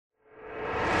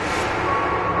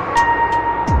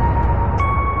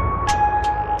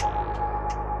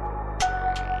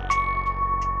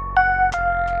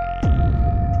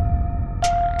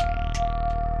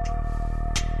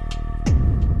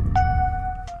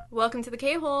Welcome to the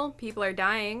K-Hole. People are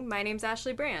dying. My name's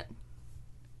Ashley Brandt.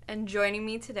 And joining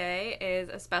me today is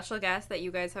a special guest that you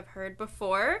guys have heard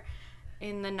before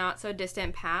in the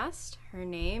not-so-distant past. Her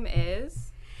name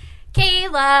is...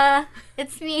 Kayla!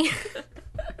 It's me.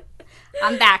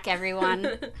 I'm back,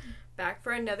 everyone. Back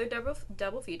for another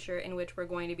double feature in which we're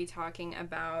going to be talking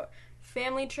about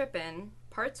Family Trippin',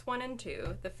 Parts 1 and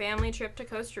 2, the family trip to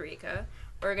Costa Rica,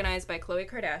 organized by Khloe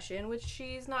Kardashian, which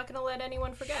she's not going to let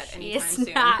anyone forget anytime soon.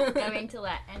 She's not going to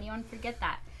let anyone forget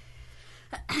that.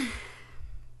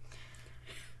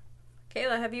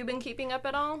 Kayla, have you been keeping up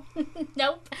at all?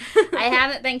 Nope. I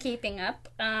haven't been keeping up.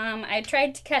 I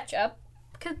tried to catch up,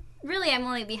 because really I'm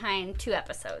only behind 2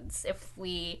 episodes if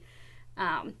we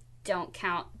don't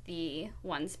count the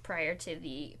ones prior to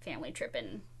the Family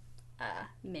Trippin'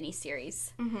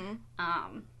 mini-series.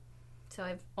 Mm-hmm. So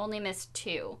I've only missed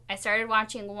 2. I started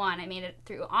watching 1. I made it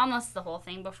through almost the whole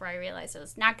thing before I realized I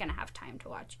was not going to have time to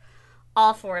watch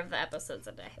all 4 of the episodes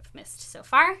that I have missed so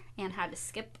far and had to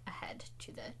skip ahead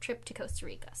to the trip to Costa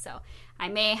Rica. So I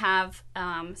may have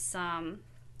some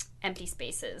empty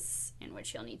spaces in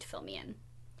which you'll need to fill me in.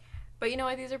 But you know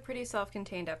what? These are pretty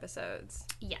self-contained episodes.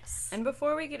 Yes. And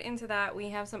before we get into that, we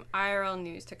have some IRL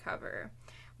news to cover.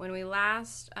 When we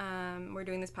last were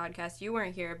doing this podcast, you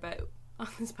weren't here, but on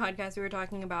this podcast we were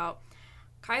talking about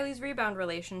Kylie's rebound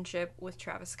relationship with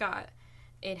Travis Scott.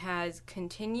 It has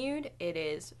continued. It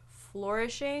is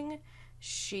flourishing.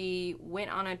 She went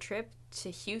on a trip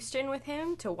to Houston with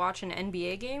him to watch an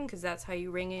NBA game, because that's how you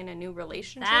ring in a new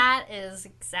relationship. That is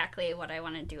exactly what I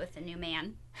want to do with a new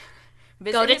man.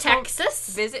 Go to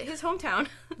Texas. Visit his hometown.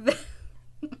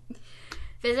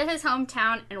 Visit his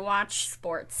hometown and watch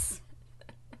sports.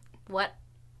 What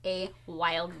a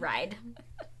wild ride.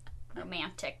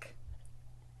 Romantic.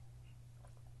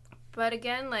 But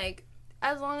again, like,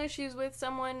 as long as she's with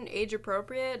someone age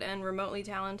appropriate and remotely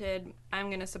talented, I'm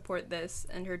going to support this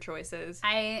and her choices.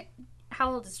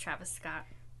 How old is Travis Scott?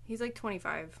 He's like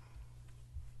 25.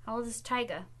 How old is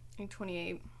Tyga? Like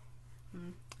 28.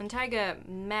 And Tyga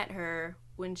met her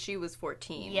when she was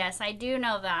 14. Yes, I do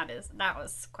know that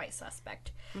was quite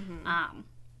suspect. Mm-hmm.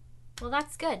 Well,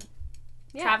 that's good.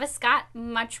 Yeah. Travis Scott,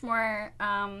 much more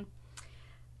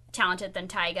talented than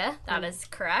Tyga. That is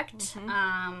correct.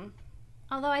 Mm-hmm.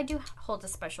 Although I do hold a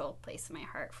special place in my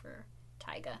heart for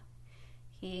Tyga.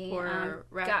 For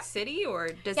Rack City, or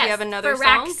does yes, he have another for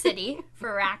song? Rack City.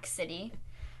 For Rack City.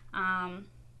 That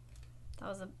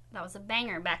was a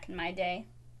banger back in my day.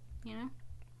 You know?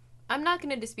 I'm not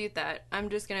going to dispute that. I'm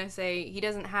just going to say he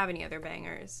doesn't have any other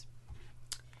bangers.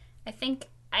 I think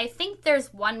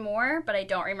there's one more, but I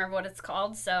don't remember what it's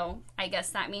called, so I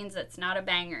guess that means it's not a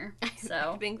banger.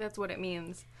 So I think that's what it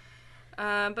means.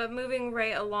 But moving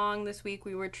right along this week,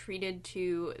 we were treated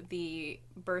to the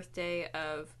birthday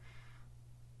of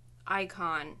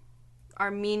icon,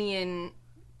 proud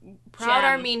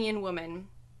Armenian woman,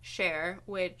 Cher,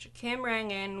 which Kim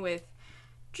rang in with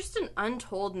just an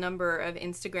untold number of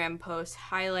Instagram posts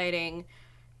highlighting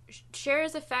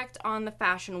Cher's effect on the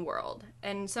fashion world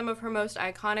and some of her most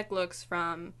iconic looks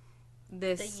from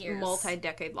this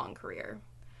multi-decade-long career.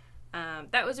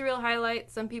 That was a real highlight.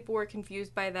 Some people were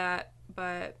confused by that,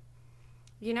 but,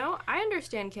 you know, I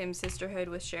understand Kim's sisterhood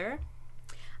with Cher.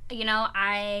 You know,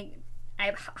 I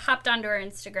hopped onto her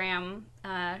Instagram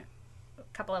a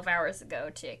couple of hours ago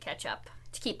to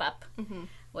keep up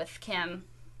with Kim,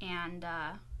 and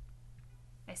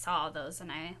I saw all those,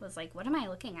 and I was like, what am I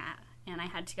looking at? And I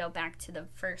had to go back to the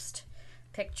first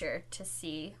picture to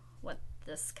see what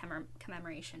this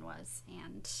commemoration was,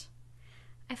 and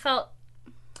I felt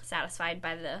satisfied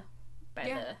by the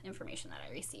information that I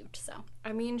received. So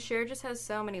I mean, Cher just has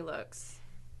so many looks.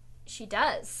 She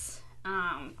does.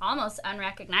 Almost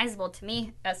unrecognizable to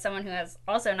me as someone who has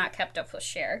also not kept up with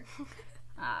Cher.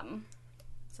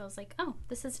 So I was like, oh,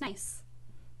 this is nice.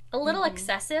 A little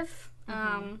excessive,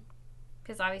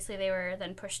 because obviously they were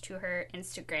then pushed to her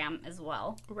Instagram as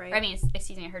well. Right. I mean,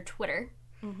 excuse me, her Twitter.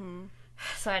 Mm-hmm.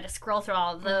 So I had to scroll through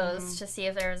all of those to see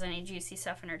if there was any juicy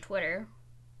stuff in her Twitter,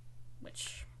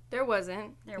 which... There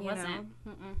wasn't.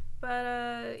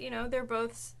 But, you know, they're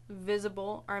both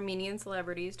visible Armenian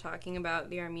celebrities talking about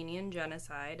the Armenian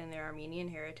genocide and their Armenian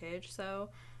heritage, so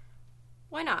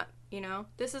why not, you know?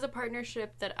 This is a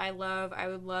partnership that I love. I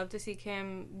would love to see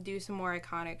Kim do some more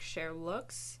iconic Cher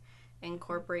looks,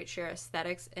 incorporate Cher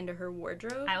aesthetics into her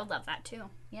wardrobe. I would love that, too.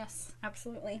 Yes,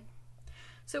 absolutely.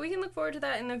 So we can look forward to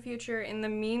that in the future. In the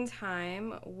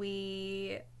meantime,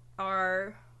 we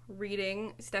are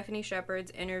reading Stephanie Shepard's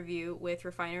interview with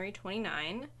Refinery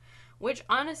 29, which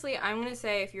honestly, I'm going to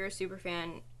say, if you're a super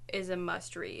fan, is a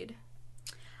must read.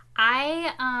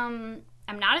 I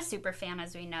I'm not a super fan,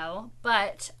 as we know,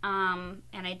 but, and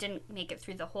I didn't make it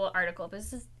through the whole article, but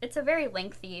it's a very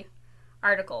lengthy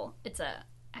article.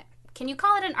 Can you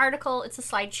call it an article? It's a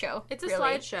slideshow. It's a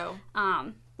slideshow.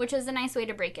 Which is a nice way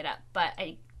to break it up, but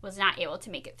I was not able to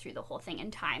make it through the whole thing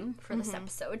in time for this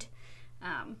episode.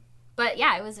 But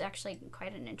yeah, it was actually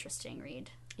quite an interesting read.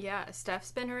 Yeah,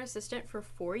 Steph's been her assistant for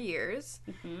 4 years.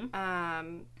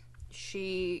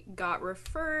 She got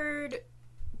referred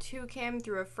to Kim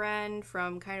through a friend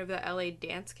from kind of the LA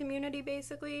dance community,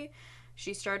 basically.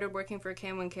 She started working for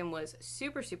Kim when Kim was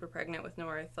super, super pregnant with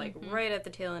North, like right at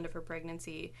the tail end of her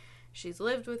pregnancy. She's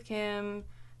lived with Kim,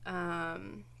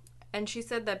 and she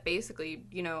said that basically,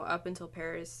 you know, up until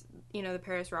Paris, you know, the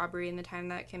Paris robbery and the time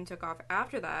that Kim took off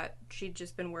after that, she'd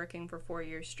just been working for 4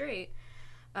 years straight.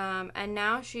 And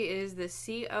now she is the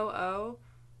COO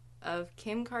of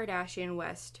Kim Kardashian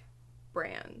West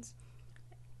Brands.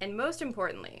 And most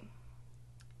importantly,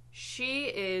 she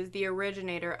is the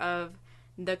originator of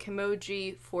the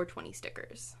Kimoji 420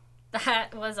 stickers.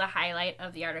 That was a highlight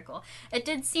of the article. It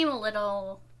did seem a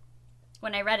little,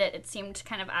 when I read it, it seemed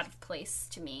kind of out of place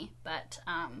to me, but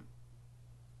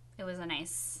it was a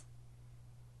nice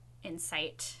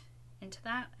insight into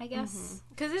that, I guess.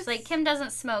 Because it's like, Kim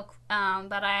doesn't smoke,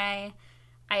 but I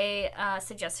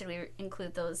suggested we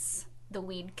include the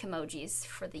weed Kimojis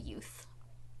for the youth.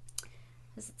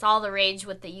 Because it's all the rage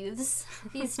with the youths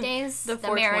these days. the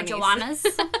marijuanas.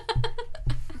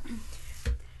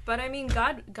 But I mean,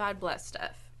 God bless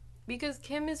Steph. Because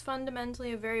Kim is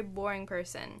fundamentally a very boring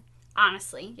person.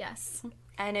 Honestly, yes.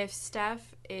 And if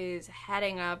Steph is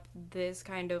heading up this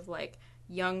kind of like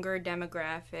younger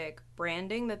demographic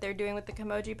branding that they're doing with the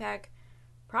Kimoji pack,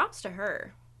 props to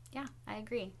her. Yeah, I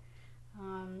agree.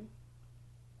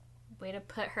 Way to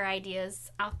put her ideas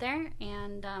out there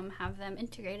and have them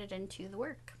integrated into the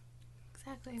work.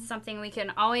 Exactly. Something we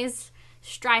can always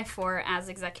strive for as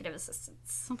executive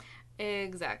assistants.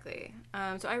 Exactly.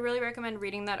 So I really recommend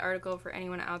reading that article for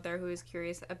anyone out there who is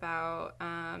curious about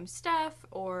Steph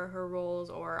or her roles,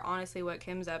 or honestly what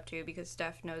Kim's up to, because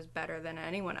Steph knows better than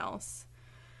anyone else.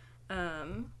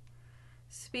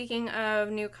 Speaking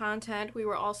of new content, we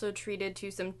were also treated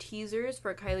to some teasers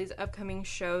for Kylie's upcoming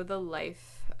show, The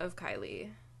Life of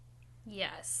Kylie.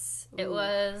 Yes. It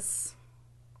was...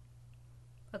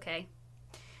 okay.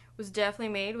 It was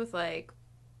definitely made with, like,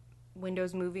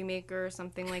 Windows Movie Maker or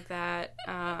something like that.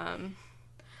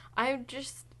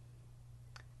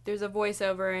 There's a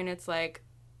voiceover and it's like,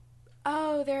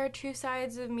 oh, there are two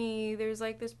sides of me. There's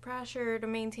like this pressure to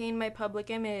maintain my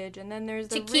public image, and then there's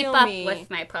the real me. To keep up with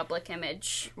my public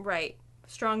image. Right.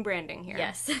 Strong branding here.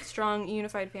 Yes. Strong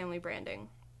unified family branding.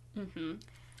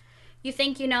 You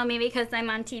think you know me because I'm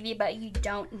on TV, but you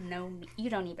don't know me. You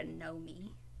don't even know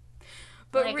me.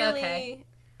 But like, really... okay.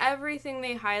 Everything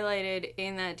they highlighted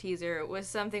in that teaser was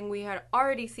something we had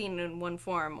already seen in one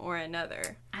form or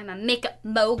another. I'm a makeup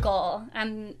mogul.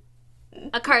 I'm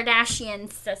a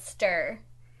Kardashian sister.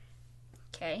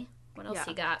 Okay, what else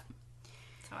you got?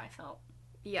 That's how I felt.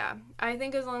 Yeah, I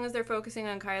think as long as they're focusing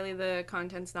on Kylie, the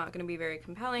content's not going to be very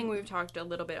compelling. We've talked a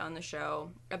little bit on the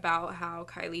show about how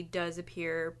Kylie does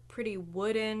appear pretty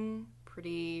wooden,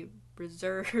 pretty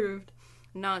reserved,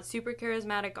 not super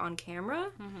charismatic on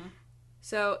camera.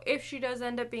 So if she does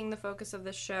end up being the focus of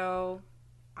the show,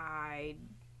 I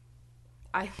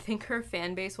think her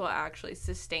fan base will actually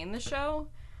sustain the show,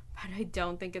 but I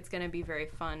don't think it's going to be very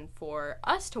fun for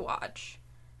us to watch.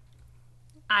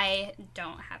 I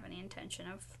don't have any intention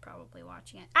of probably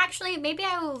watching it. Actually, maybe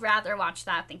I would rather watch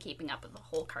that than keeping up with the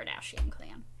whole Kardashian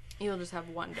clan. You'll just have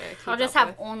one to keep I'll just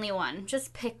have only one.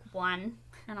 Just pick one,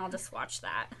 and I'll just watch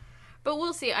that. But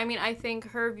we'll see. I mean, I think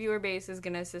her viewer base is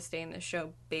going to sustain the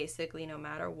show basically no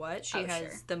matter what. She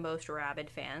has the most rabid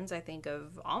fans, I think,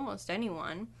 of almost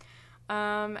anyone.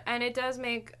 And it does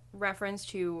make reference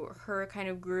to her kind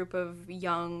of group of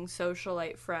young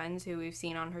socialite friends who we've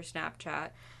seen on her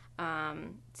Snapchat.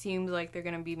 Seems like they're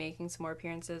going to be making some more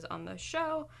appearances on the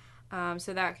show.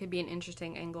 So that could be an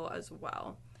interesting angle as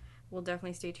well. We'll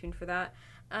definitely stay tuned for that.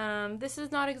 This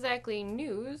is not exactly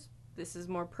news. This is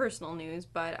more personal news,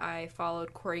 but I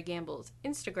followed Corey Gamble's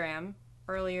Instagram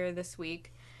earlier this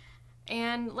week.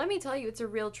 And let me tell you, it's a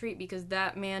real treat because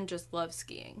that man just loves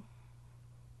skiing.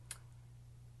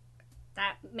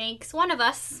 That makes one of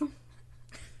us.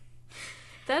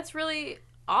 That's really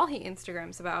all he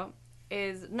Instagrams about,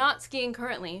 is not skiing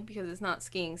currently because it's not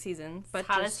skiing season, but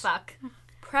hot as fuck.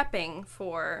 Prepping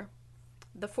for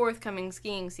the forthcoming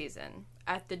skiing season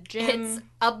at the gym. It's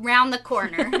around the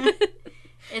corner.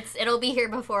 It'll be here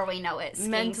before we know it.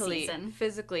 Skiing mentally, season.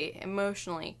 Physically,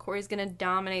 emotionally, Corey's gonna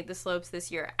dominate the slopes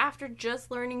this year. After just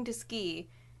learning to ski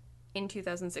in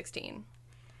 2016.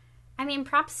 I mean,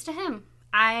 props to him.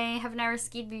 I have never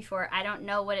skied before. I don't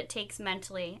know what it takes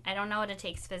mentally. I don't know what it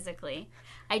takes physically.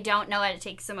 I don't know what it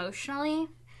takes emotionally.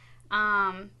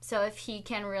 So if he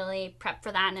can really prep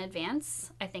for that in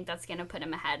advance, I think that's going to put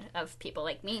him ahead of people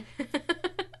like me.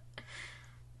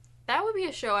 That would be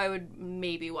a show I would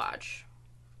maybe watch.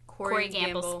 Corey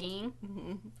Gamble skiing.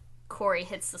 Mm-hmm. Corey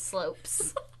hits the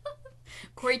slopes.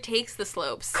 Corey takes the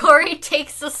slopes. Corey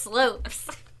takes the slopes.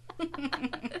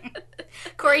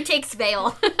 Corey takes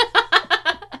bail.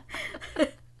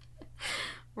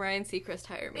 Ryan Seacrest,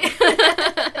 hire me.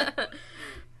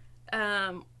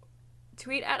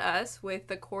 Tweet at us with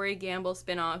the Corey Gamble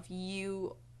spinoff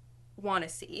you want to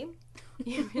see.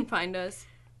 You can find us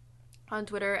on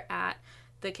Twitter at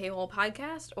the K-Hole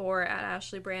Podcast or at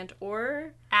Ashley Brandt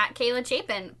or at Kayla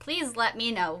Chapin. Please let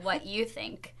me know what you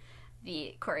think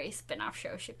the Corey spinoff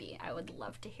show should be. I would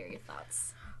love to hear your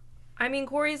thoughts. I mean,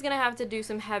 Corey's going to have to do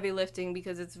some heavy lifting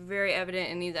because it's very evident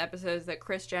in these episodes that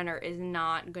Kris Jenner is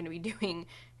not going to be doing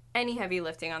any heavy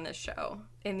lifting on this show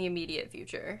in the immediate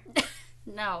future.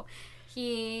 No.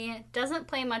 He doesn't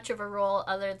play much of a role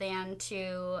other than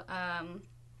to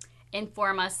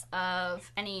inform us of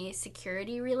any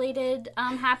security-related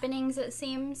happenings, it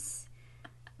seems.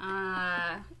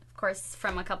 Of course,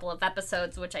 from a couple of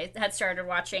episodes, which I had started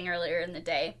watching earlier in the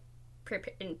day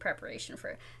in preparation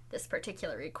for this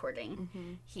particular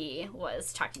recording, he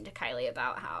was talking to Kylie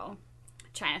about how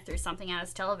China threw something at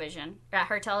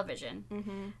her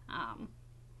television.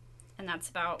 And that's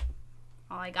about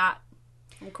all I got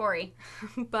from Corey.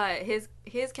 But his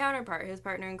counterpart, his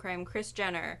partner in crime, Kris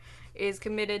Jenner, is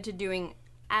committed to doing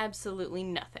absolutely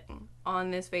nothing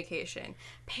on this vacation.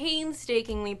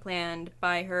 Painstakingly planned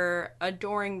by her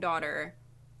adoring daughter,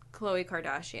 Khloe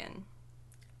Kardashian.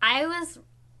 I was,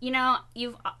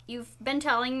 you've been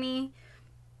telling me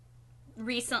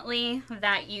recently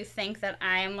that you think that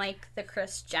I'm like the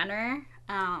Kris Jenner,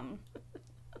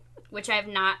 which I've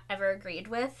not ever agreed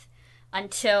with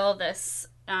until this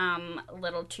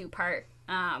little 2-part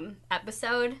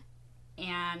episode,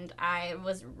 and I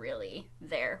was really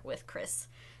there with Kris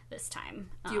this time.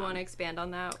 Do you want to expand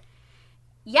on that?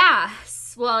 Yeah.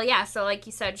 Well, yeah, so like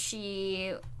you said,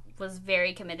 she was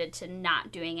very committed to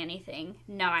not doing anything,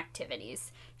 no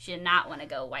activities. She did not want to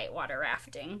go whitewater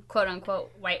rafting,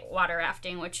 quote-unquote whitewater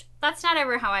rafting, which that's not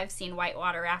ever how I've seen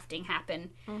whitewater rafting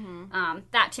happen.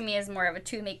 That to me is more of a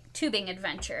tubing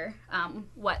adventure,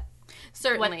 what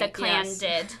the clan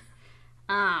did.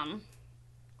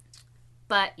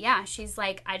 But yeah, she's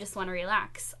like, I just want to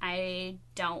relax. I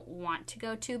don't want to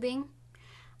go tubing.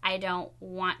 I don't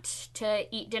want to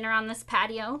eat dinner on this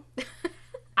patio.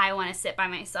 I want to sit by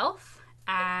myself.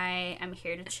 I am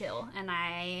here to chill, and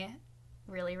I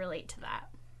really relate to that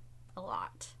a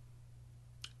lot.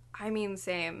 I mean,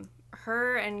 same.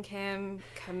 Her and Kim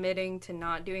committing to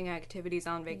not doing activities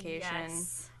on vacation.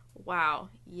 Yes. Wow,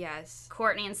 yes.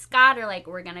 Kourtney and Scott are like,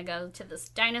 we're going to go to this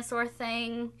dinosaur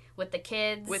thing with the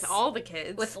kids. With all the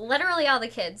kids. With literally all the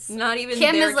kids. Not even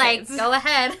Kim their is like, kids. go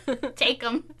ahead, take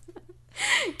them.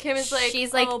 Kim is like,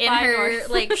 she's like in bye, her North.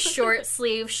 like short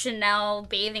sleeve Chanel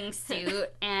bathing suit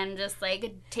and just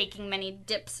like taking many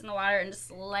dips in the water and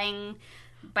just laying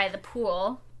by the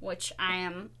pool, which I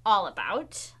am all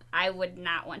about. I would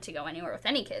not want to go anywhere with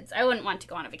any kids. I wouldn't want to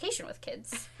go on a vacation with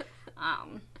kids.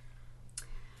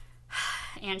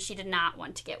 And she did not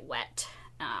want to get wet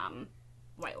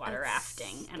whitewater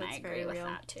rafting, and I agree with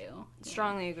that too.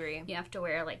 Strongly agree. You have to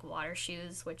wear like water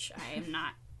shoes, which I am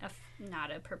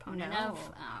not a proponent of.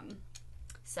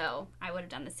 So I would have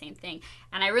done the same thing.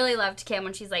 And I really loved Kim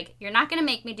when she's like, you're not going to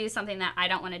make me do something that I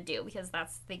don't want to do, because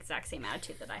that's the exact same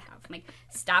attitude that I have. I'm like,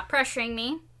 stop pressuring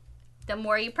me. The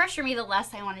more you pressure me, the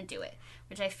less I want to do it,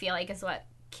 which I feel like is what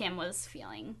Kim was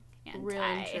feeling. And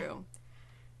really true.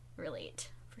 Relate,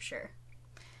 for sure.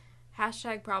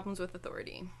 Hashtag problems with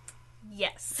authority.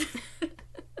 Yes.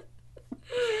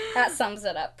 That sums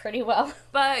it up pretty well.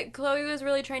 But Khloe was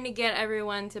really trying to get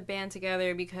everyone to band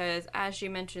together because, as she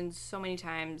mentioned so many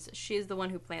times, she's the one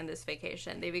who planned this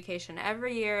vacation. They vacation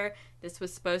every year. This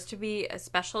was supposed to be a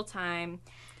special time.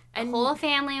 And the whole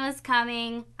family was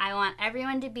coming. I want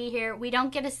everyone to be here. We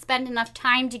don't get to spend enough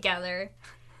time together,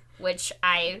 which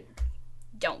I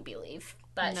don't believe.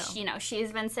 But, no.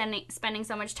 She's been spending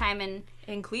so much time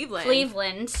in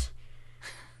Cleveland.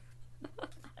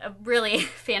 A really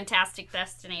fantastic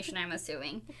destination, I'm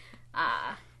assuming.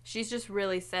 She's just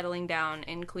really settling down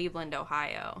in Cleveland,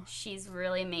 Ohio. She's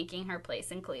really making her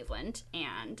place in Cleveland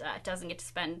and doesn't get to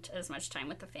spend as much time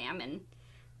with the fam in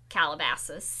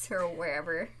Calabasas or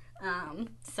wherever.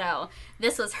 So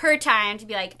this was her time to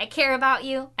be like, I care about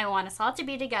you. I want us all to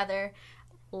be together.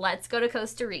 let's go to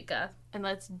Costa Rica. And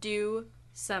let's do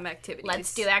some activities.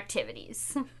 Let's do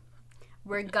activities.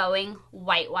 We're going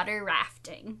whitewater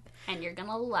rafting, and you're going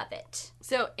to love it.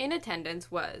 So in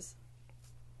attendance was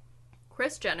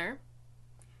Kris Jenner,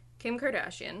 Kim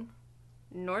Kardashian,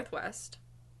 Northwest,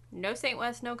 no Saint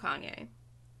West, no Kanye.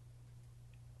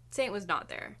 Saint was not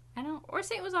there. Or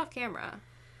Saint was off camera.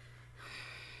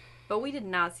 But we did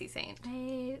not see Saint.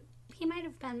 He might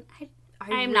have been.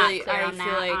 I'm not clear on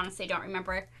that. I honestly don't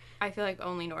remember. I feel like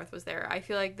only North was there. I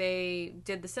feel like they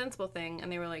did the sensible thing,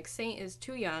 and they were like, Saint is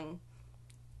too young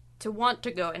to want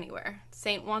to go anywhere.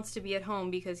 Saint wants to be at home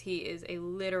because he is a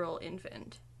literal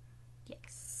infant.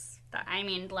 Yes. I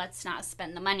mean, let's not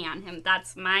spend the money on him.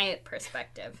 That's my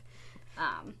perspective.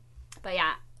 But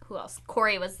yeah, who else?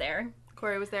 Corey was there.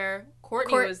 Kourtney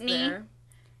was there.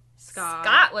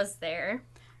 Scott was there.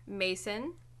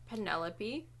 Mason,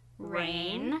 Penelope,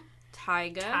 Rain,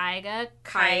 Tyga,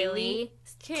 Kylie,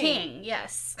 King.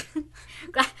 Yes.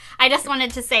 I just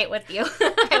wanted to say it with you.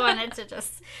 I wanted to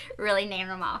just really name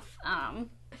them off.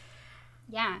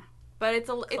 Yeah. But it's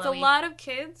a lot of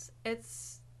kids.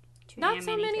 It's not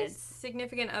so many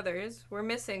significant others. We're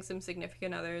missing some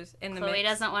significant others in the mix. Khloe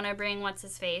doesn't want to bring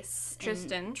what's-his-face.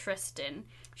 Tristan.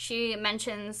 She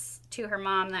mentions to her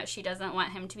mom that she doesn't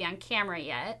want him to be on camera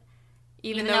yet.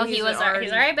 Even though he's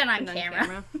already been on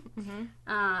camera.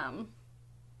 Mm-hmm.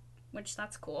 Which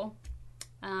that's cool.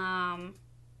 But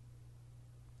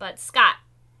Scott,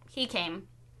 he came.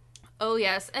 Oh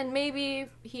yes, and maybe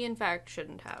he in fact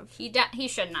shouldn't have. He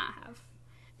should not have.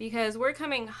 Because we're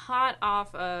coming hot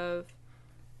off of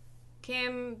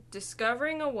Kim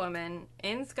discovering a woman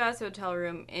in Scott's hotel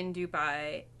room in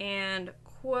Dubai and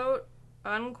quote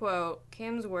unquote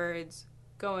Kim's words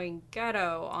going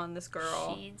ghetto on this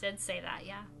girl. She did say that,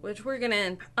 yeah. Which we're going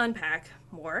to unpack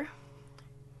more.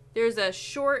 There's a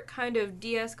short kind of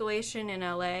de-escalation in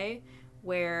LA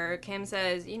where Kim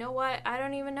says, you know what, I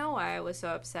don't even know why I was so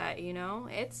upset,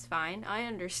 It's fine, I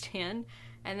understand.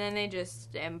 And then they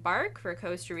just embark for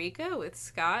Costa Rica with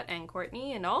Scott and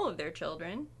Kourtney and all of their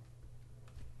children.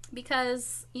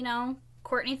 Because,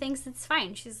 Kourtney thinks it's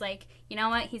fine. She's like, you know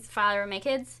what, he's the father of my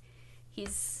kids.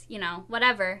 He's,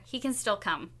 whatever. He can still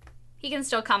come. He can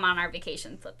still come on our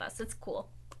vacations with us. It's cool.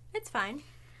 It's fine.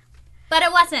 But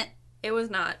it wasn't. It was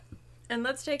not. And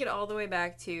let's take it all the way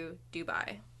back to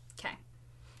Dubai. Okay.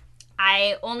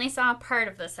 I only saw a part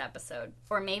of this episode.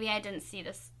 Or maybe I didn't see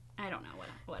this. I don't know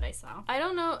what I saw. I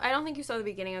don't know. I don't think you saw the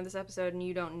beginning of this episode, and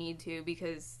you don't need to,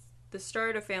 because the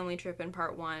start of Family Trippin'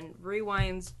 Part 1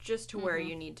 rewinds just to where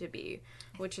you need to be,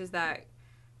 which is that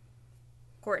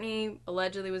Kourtney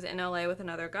allegedly was in LA with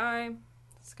another guy.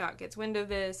 Scott gets wind of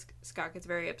this. Scott gets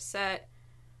very upset.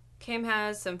 Kim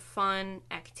has some fun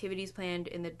activities planned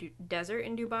in the desert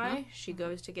in Dubai. Mm-hmm. She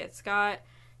goes to get Scott.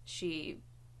 She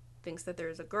thinks that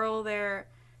there's a girl there.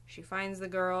 She finds the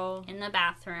girl in the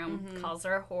bathroom, calls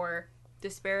her a whore.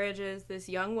 Disparages this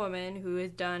young woman who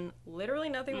has done literally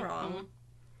nothing wrong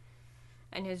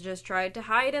and has just tried to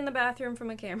hide in the bathroom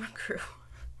from a camera crew.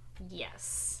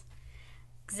 Yes.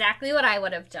 Exactly what I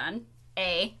would have done.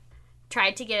 A,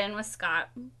 tried to get in with Scott.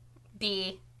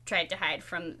 B, tried to hide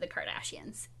from the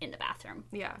Kardashians in the bathroom.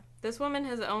 Yeah. This woman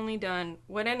has only done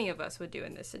what any of us would do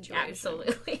in this situation.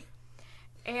 Absolutely.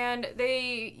 And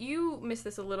you missed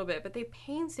this a little bit, but they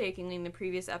painstakingly in the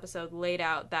previous episode laid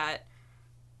out that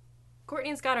Kourtney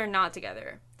and Scott are not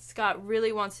together. Scott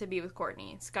really wants to be with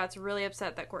Kourtney. Scott's really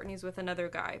upset that Kourtney's with another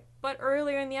guy. But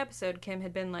earlier in the episode, Kim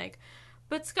had been like,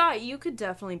 but Scott, you could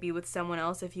definitely be with someone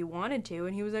else if you wanted to.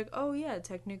 And he was like, oh yeah,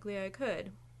 technically I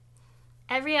could.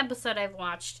 Every episode I've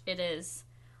watched, it is,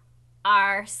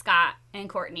 are Scott and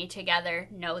Kourtney together?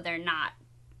 No, they're not.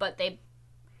 But they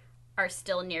are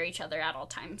still near each other at all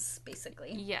times,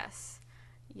 basically. Yes.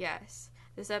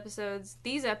 These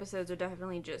episodes are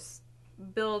definitely just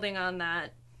building on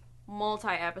that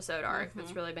multi-episode arc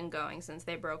that's really been going since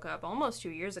they broke up almost 2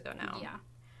 years ago now. Yeah.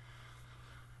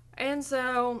 And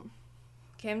so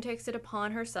Kim takes it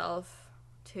upon herself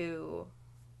to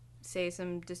say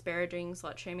some disparaging,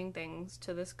 slut-shaming things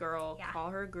to this girl,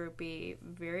 call her groupie,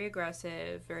 very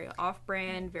aggressive, very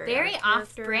off-brand, very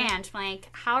off-brand. Like,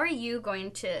 how are you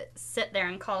going to sit there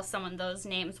and call someone those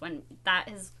names when that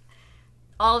is...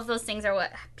 All of those things are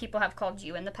what people have called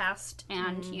you in the past,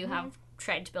 and you have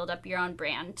tried to build up your own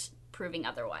brand, proving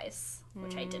otherwise,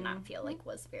 which I did not feel like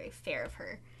was very fair of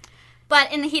her.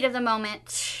 But in the heat of the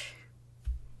moment,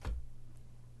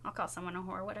 I'll call someone a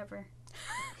whore, whatever.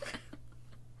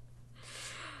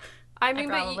 I mean,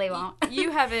 probably won't. You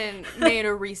haven't made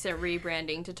a recent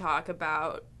rebranding to talk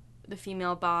about the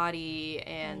female body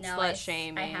and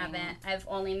slut-shaming. I haven't. I've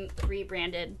only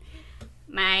rebranded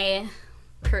my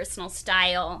personal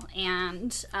style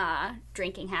and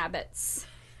drinking habits,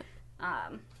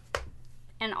 and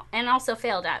also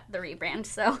failed at the rebrand.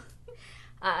 So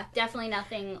definitely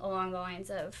nothing along the lines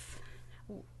of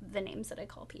the names that I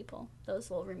call people. Those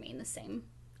will remain the same.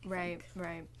 Right.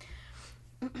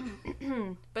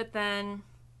 But then,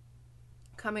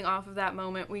 coming off of that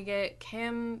moment, we get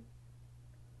Kim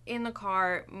in the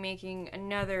car making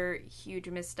another huge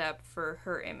misstep for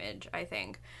her image, I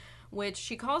think, which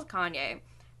she calls Kanye.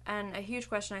 And a huge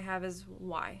question I have is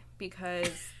why?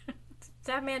 Because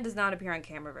that man does not appear on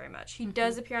camera very much. He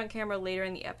does appear on camera later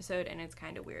in the episode, and it's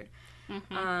kind of weird.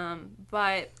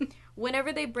 But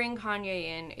whenever they bring Kanye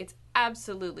in, it's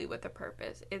absolutely with a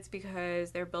purpose. It's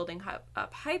because they're building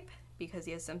up hype, because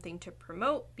he has something to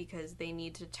promote, because they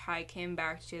need to tie Kim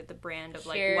back to the brand of,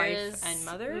 like, wife and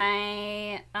mother.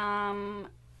 My,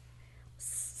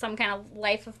 some kind of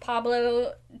Life of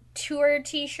Pablo tour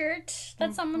t-shirt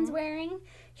that someone's wearing.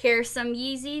 Here's some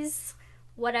Yeezys,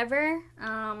 whatever.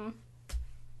 And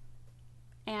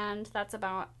that's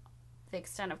about the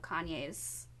extent of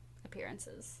Kanye's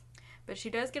appearances. But she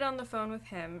does get on the phone with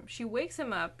him. She wakes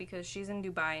him up because she's in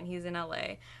Dubai and he's in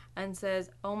LA, and says,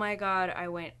 "Oh my God, I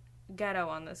went ghetto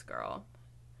on this girl."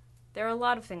 There are a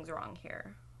lot of things wrong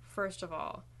here. First of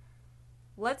all,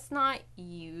 let's not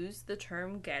use the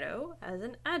term ghetto as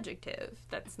an adjective.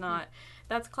 That's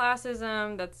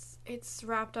classism. It's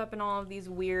wrapped up in all of these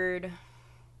weird...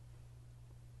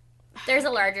 There's a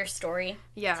larger story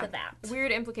to that.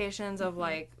 Weird implications of,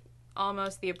 like,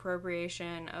 almost the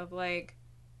appropriation of, like,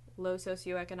 low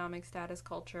socioeconomic status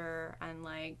culture, and,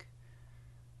 like,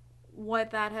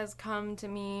 what that has come to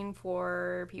mean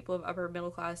for people of upper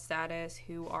middle class status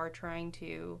who are trying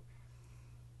to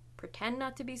pretend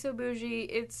not to be so bougie.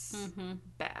 It's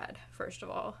bad, first of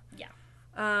all. Yeah.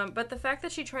 But the fact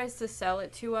that she tries to sell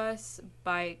it to us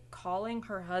by calling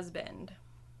her husband,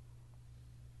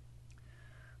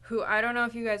 who I don't know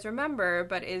if you guys remember,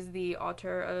 but is the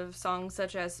author of songs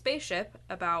such as Spaceship,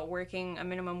 about working a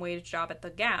minimum wage job at the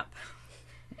Gap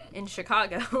in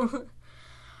Chicago.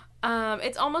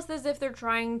 It's almost as if they're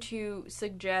trying to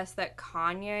suggest that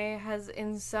Kanye has,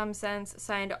 in some sense,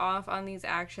 signed off on these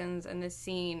actions and this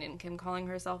scene, and Kim calling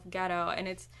herself ghetto,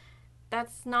 and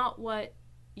that's not what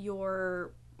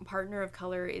your partner of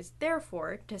color is there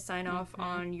for, to sign off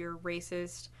on your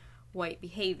racist white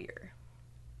behavior.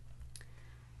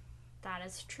 That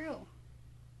is true.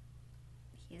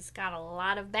 He's got a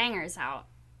lot of bangers out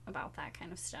about that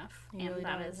kind of stuff, and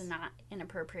that is not an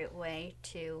appropriate way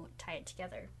to tie it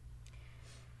together.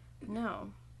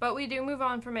 No. But we do move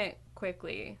on from it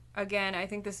quickly. Again, I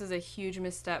think this is a huge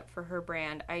misstep for her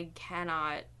brand. I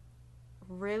cannot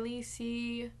really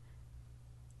see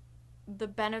the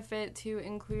benefit to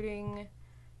including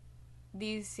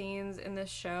these scenes in this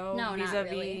show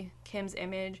vis-a-vis really. Kim's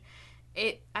image.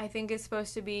 I think it's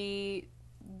supposed to be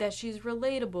that she's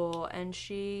relatable and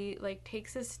she, like,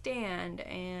 takes a stand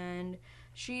and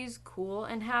she's cool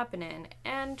and happening,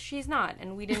 and she's not,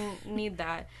 and we didn't need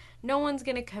that. No one's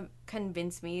gonna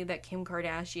convince me that Kim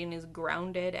Kardashian is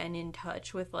grounded and in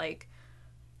touch with, like,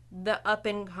 the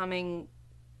up-and-coming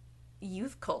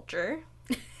youth culture.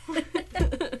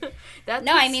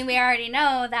 I mean, we already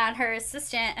know that her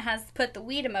assistant has put the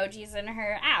weed emojis in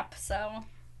her app, so...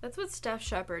 That's what Steph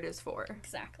Shepard is for.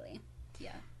 Exactly.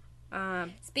 Yeah.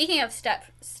 Speaking of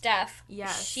Steph,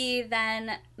 yes. She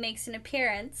then makes an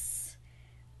appearance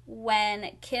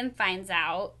when Kim finds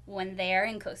out, when they're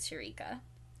in Costa Rica,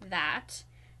 that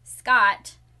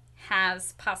Scott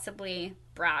has possibly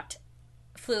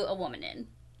flew a woman in.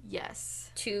 Yes.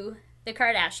 To the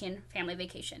Kardashian family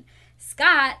vacation.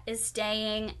 Scott is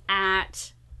staying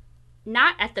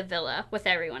not at the villa with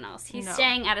everyone else. He's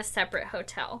staying at a separate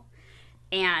hotel.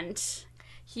 And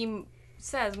he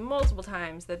says multiple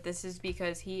times that this is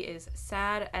because he is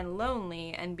sad and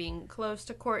lonely, and being close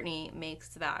to Kourtney makes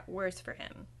that worse for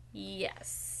him.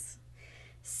 Yes.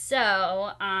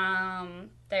 So,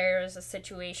 there's a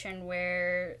situation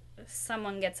where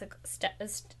someone gets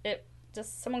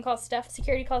someone calls Steph,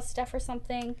 security calls Steph or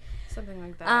something. Something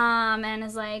like that. And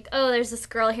is like, oh, there's this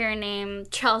girl here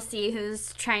named Chelsea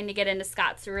who's trying to get into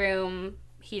Scott's room.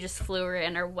 He just flew her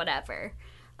in or whatever.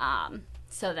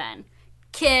 So then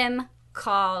Kim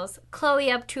calls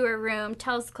Khloe up to her room,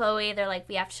 tells Khloe, they're like,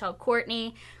 we have to tell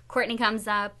Kourtney. Kourtney comes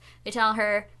up. They tell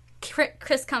her.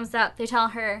 Chris comes up. They tell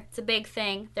her it's a big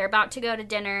thing. They're about to go to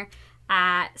dinner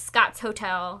at Scott's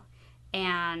hotel,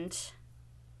 and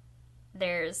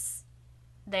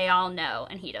they all know,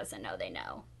 and he doesn't know they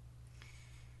know.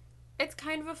 It's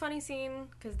kind of a funny scene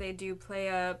because they do play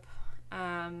up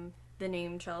the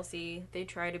name Chelsea. They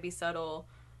try to be subtle.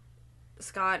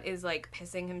 Scott is, like,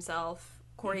 pissing himself.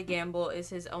 Corey Gamble is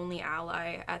his only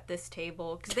ally at this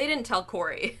table, because they didn't tell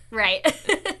Corey. Right.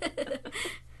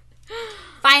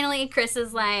 Finally, Chris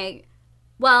is like,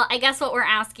 well, I guess what we're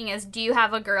asking is, do you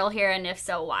have a girl here, and if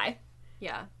so, why?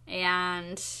 Yeah.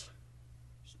 And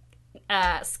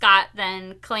Scott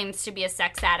then claims to be a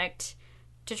sex addict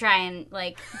to try and,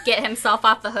 like, get himself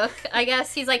off the hook, I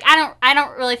guess. He's like, I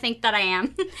don't really think that I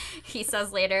am, he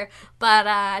says later.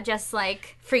 But just,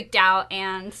 like, freaked out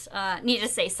and need to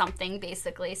say something,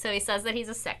 basically. So he says that he's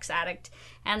a sex addict.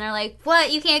 And they're like,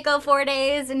 what? You can't go 4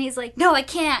 days? And he's like, no, I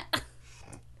can't.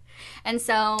 And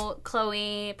so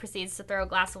Khloe proceeds to throw a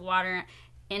glass of water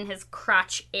in his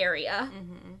crotch area.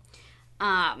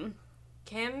 Mm-hmm.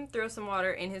 Kim throws some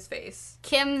water in his face.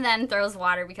 Kim then throws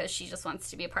water because she just wants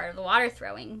to be a part of the water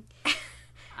throwing.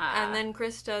 And then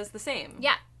Chris does the same.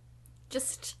 Yeah.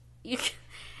 Just, you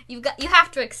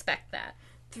have to expect that.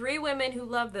 3 women who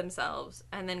love themselves,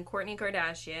 and then Kourtney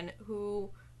Kardashian, who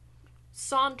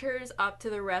saunters up to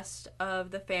the rest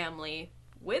of the family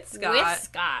with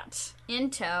Scott. In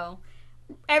tow.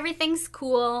 Everything's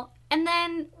cool. And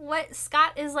then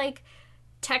Scott is, like,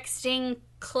 texting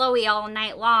Khloe all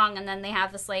night long, and then they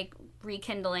have this, like,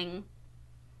 rekindling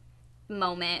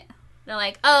moment. They're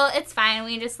like, oh, it's fine.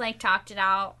 We just, like, talked it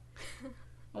out.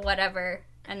 Whatever.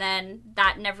 And then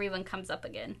that never even comes up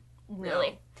again. Really.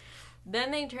 No.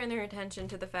 Then they turn their attention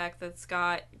to the fact that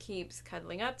Scott keeps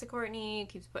cuddling up to Kourtney,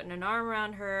 keeps putting an arm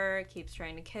around her, keeps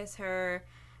trying to kiss her.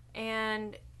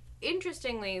 And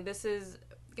interestingly, this is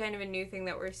kind of a new thing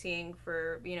that we're seeing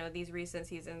for, these recent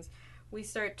seasons. We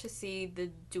start to see the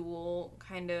dual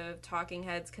kind of talking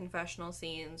heads confessional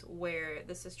scenes where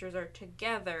the sisters are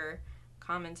together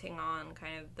commenting on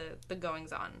kind of the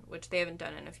goings-on, which they haven't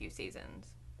done in a few seasons.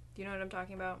 Do you know what I'm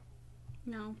talking about?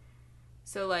 No.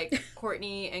 So, like,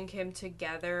 Kourtney and Kim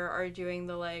together are doing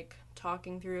the, like,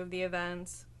 talking through of the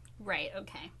events. Right,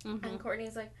 okay. Mm-hmm. And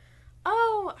Kourtney's like,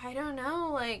 oh, I don't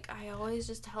know, like, I always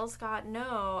just tell Scott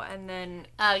no, and then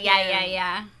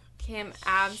Kim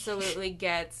absolutely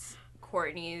gets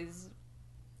Kourtney's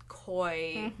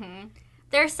coy. Mm-hmm.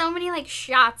 There's so many, like,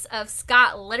 shots of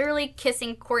Scott literally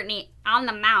kissing Kourtney on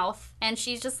the mouth, and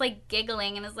she's just, like,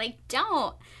 giggling and is like,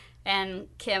 don't. And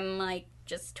Kim, like,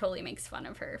 just totally makes fun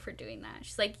of her for doing that.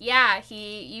 She's like, yeah,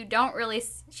 you don't really...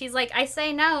 She's like, I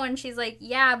say no, and she's like,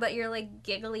 yeah, but you're, like,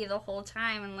 giggly the whole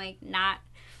time and, like, not...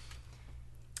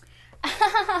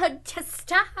 Just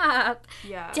stop.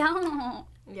 Yeah. Don't.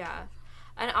 Yeah.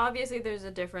 And obviously there's a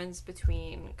difference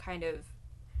between kind of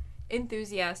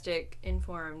enthusiastic,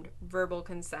 informed, verbal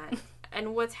consent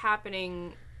and what's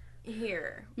happening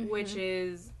here, which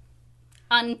is...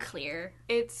 unclear.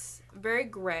 It's very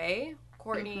gray.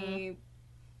 Kourtney,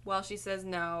 while she says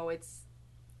no, it's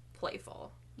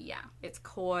playful. Yeah. It's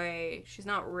coy. She's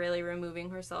not really removing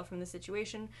herself from the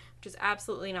situation, which is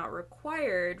absolutely not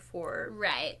required for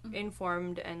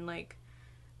informed and, like,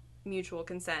 mutual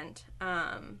consent.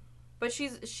 But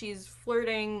she's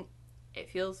flirting. It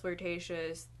feels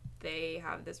flirtatious. They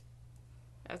have this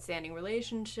outstanding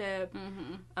relationship.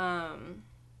 And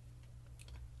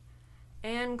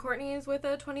Kourtney is with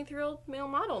a 23-year-old male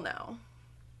model now.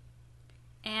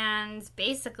 And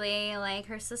basically, like,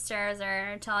 her sisters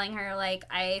are telling her, like,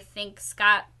 I think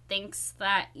Scott thinks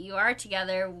that you are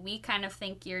together. We kind of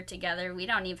think you're together. We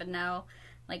don't even know,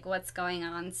 like, what's going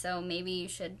on. So maybe you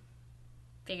should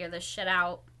figure this shit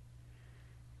out.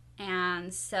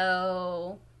 And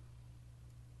so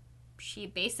she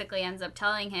basically ends up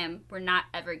telling him, we're not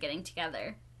ever getting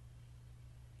together.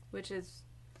 Which is...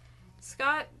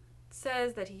 Scott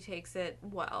says that he takes it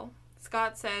well.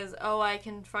 Scott says, oh, I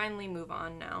can finally move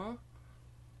on now.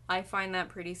 I find that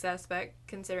pretty suspect,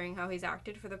 considering how he's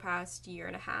acted for the past year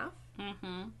and a half.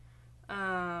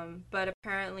 But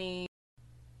apparently,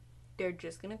 they're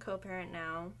just going to co-parent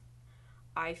now.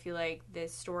 I feel like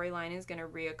this storyline is going to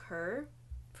reoccur.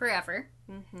 Forever.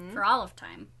 For all of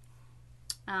time.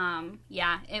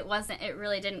 It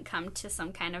really didn't come to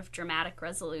some kind of dramatic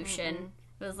resolution.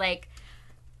 It was like,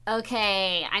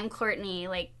 okay, I'm Kourtney,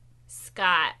 like,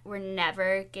 Scott, we're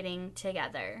never getting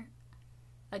together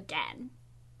again.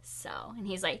 So, and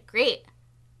he's like, great,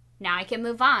 now I can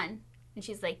move on. And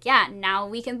she's like, yeah, now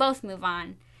we can both move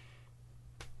on.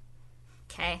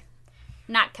 Okay.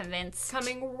 Not convinced.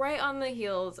 Coming right on the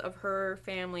heels of her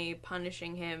family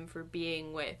punishing him for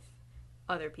being with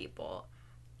other people.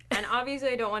 And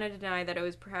obviously I don't want to deny that it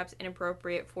was perhaps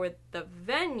inappropriate for the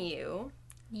venue.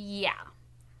 Yeah.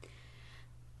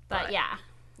 But yeah.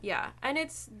 Yeah, and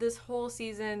it's this whole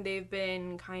season they've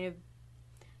been kind of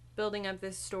building up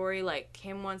this story, like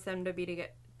Kim wants them to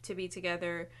be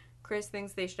together, Kris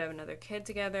thinks they should have another kid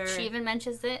together. She even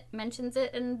mentions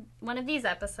it in one of these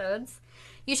episodes.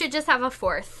 You should just have a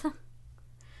fourth.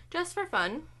 Just for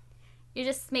fun. You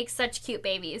just make such cute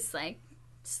babies. Like,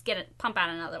 just pump out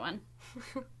another one.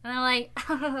 And I'm like,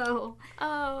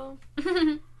 oh.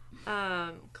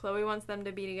 Khloe wants them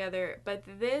to be together. But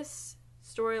this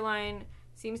storyline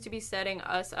seems to be setting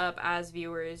us up as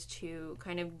viewers to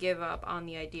kind of give up on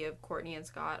the idea of Kourtney and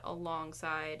Scott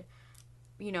alongside,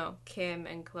 you know, Kim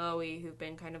and Khloe, who've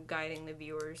been kind of guiding the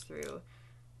viewers through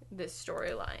this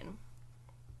storyline.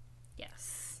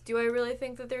 Yes. Do I really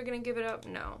think that they're going to give it up?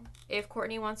 No. If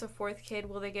Kourtney wants a fourth kid,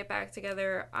 will they get back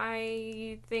together?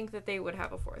 I think that they would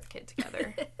have a fourth kid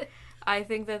together. I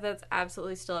think that that's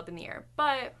absolutely still up in the air.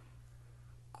 But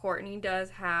Kourtney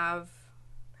does have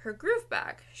her groove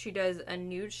back. She does a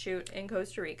nude shoot in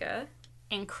Costa Rica.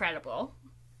 Incredible.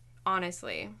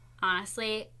 Honestly,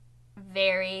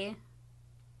 very,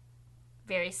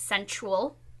 very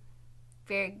sensual.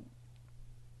 Very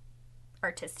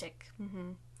artistic.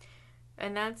 Mm-hmm.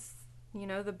 And that's, you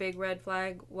know, the big red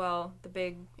flag, well, the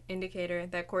big indicator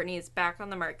that Kourtney is back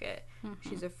on the market. Mm-hmm.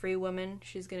 She's a free woman.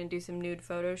 She's going to do some nude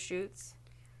photo shoots.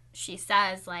 She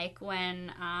says, like,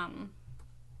 when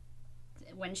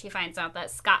she finds out that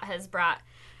Scott has brought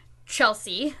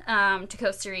Chelsea to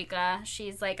Costa Rica,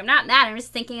 she's like, I'm not mad. I'm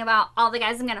just thinking about all the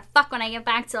guys I'm going to fuck when I get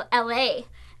back to L.A.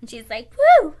 And she's like,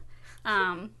 woo!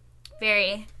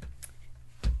 Very,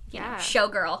 you know,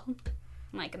 showgirl.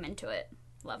 I'm into it.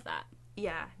 Love that.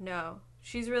 Yeah, no.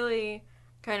 She's really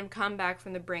kind of come back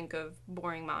from the brink of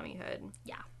boring mommyhood.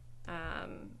 Yeah.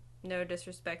 No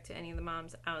disrespect to any of the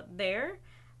moms out there,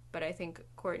 but I think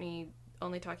Kourtney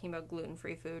only talking about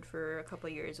gluten-free food for a couple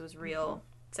of years was real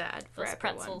sad for Those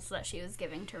everyone. Pretzels that she was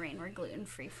giving to Rain were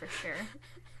gluten-free for sure.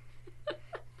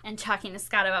 And talking to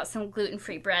Scott about some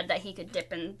gluten-free bread that he could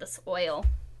dip in this oil.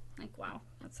 Like, wow,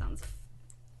 that sounds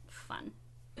fun.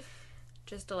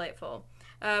 Just delightful.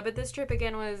 But this trip,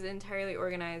 again, was entirely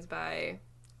organized by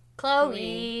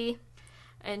Khloe.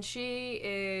 And she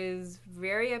is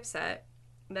very upset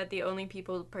that the only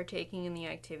people partaking in the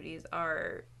activities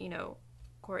are, you know,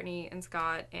 Kourtney and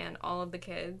Scott and all of the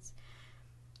kids.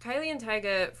 Kylie and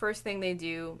Tyga, first thing they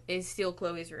do is steal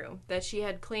Khloe's room that she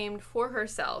had claimed for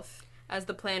herself as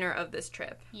the planner of this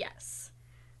trip. Yes.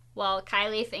 Well,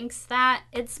 Kylie thinks that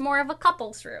it's more of a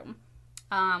couple's room,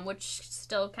 which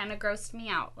still kind of grossed me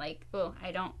out. Like, oh,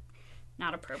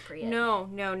 not appropriate. No,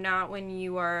 not when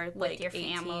you are, like, with your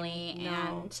 18. family No.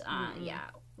 and, yeah,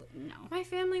 no. My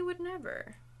family would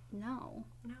never. No.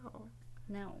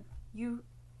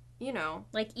 You know.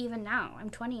 Like, even now, I'm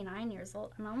 29 years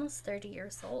old. I'm almost 30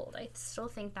 years old. I still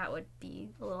think that would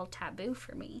be a little taboo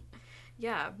for me.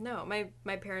 Yeah, no.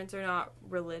 My parents are not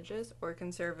religious or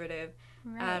conservative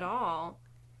at all.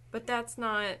 But that's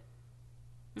not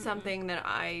something that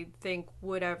I think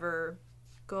would ever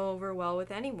go over well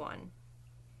with anyone.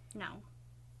 No.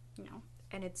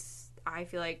 And I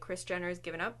feel like Kris Jenner has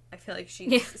given up. I feel like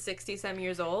she's 60-some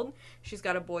years old. She's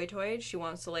got a boy toy. She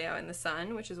wants to lay out in the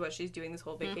sun, which is what she's doing this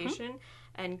whole vacation.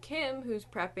 And Kim, who's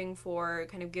prepping for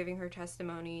kind of giving her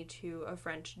testimony to a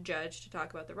French judge to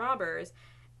talk about the robbers,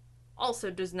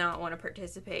 also does not want to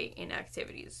participate in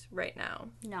activities right now.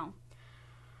 No.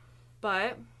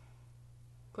 But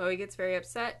Khloe gets very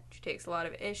upset. She takes a lot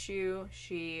of issue.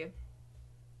 She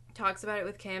talks about it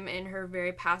with Kim in her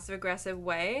very passive-aggressive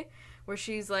way, where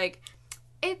she's like,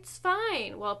 it's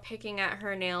fine, while picking at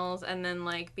her nails and then,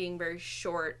 like, being very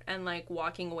short and, like,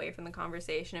 walking away from the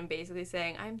conversation and basically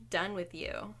saying, I'm done with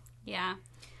you. Yeah.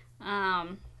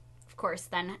 Of course,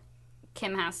 then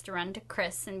Kim has to run to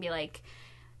Kris and be like,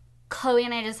 Khloe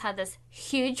and I just had this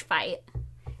huge fight,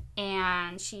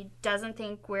 and she doesn't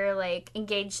think we're, like,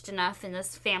 engaged enough in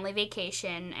this family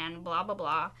vacation and blah, blah,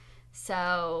 blah.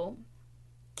 So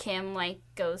Kim, like,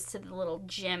 goes to the little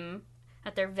gym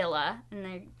at their villa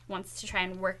and wants to try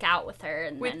and work out with her.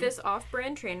 And with this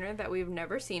off-brand trainer that we've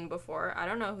never seen before. I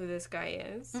don't know who this guy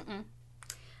is.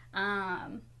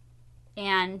 And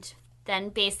then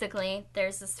basically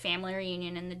there's this family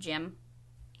reunion in the gym,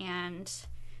 and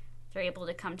they're able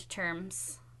to come to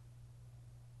terms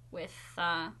with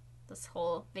this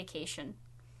whole vacation.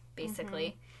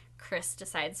 Basically, Kris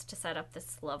decides to set up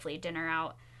this lovely dinner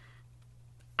out,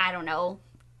 I don't know,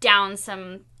 down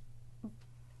some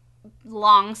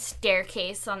long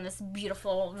staircase on this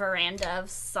beautiful veranda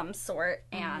of some sort.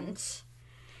 And,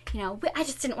 you know, I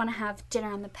just didn't want to have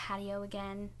dinner on the patio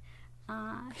again.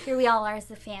 Here we all are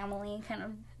as a family, kind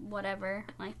of whatever.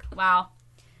 Like, wow,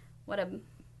 what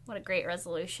a great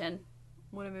resolution.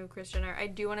 What a move, Kris Jenner. I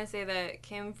do want to say that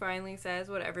Kim finally says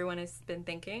what everyone has been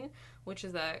thinking, which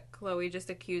is that Khloe just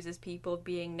accuses people of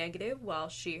being negative while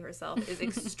she herself is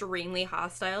extremely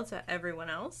hostile to everyone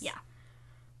else. Yeah.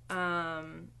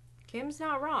 Kim's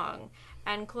not wrong.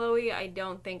 And Khloe, I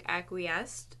don't think,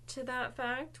 acquiesced to that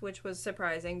fact, which was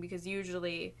surprising because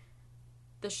usually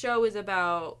the show is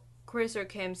about Kris or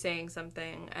Kim saying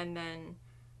something and then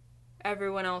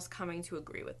everyone else coming to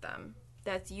agree with them.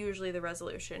 That's usually the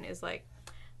resolution, is like,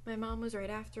 my mom was right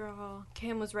after all.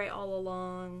 Kim was right all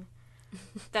along.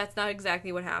 That's not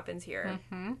exactly what happens here.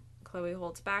 Mm-hmm. Khloe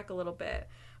holds back a little bit.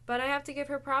 But I have to give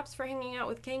her props for hanging out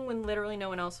with King when literally no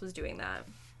one else was doing that.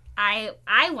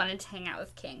 I wanted to hang out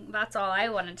with King. That's all I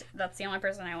wanted to, that's the only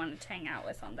person I wanted to hang out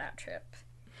with on that trip.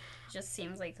 Just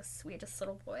seems like the sweetest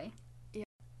little boy.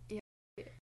 Yeah.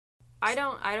 I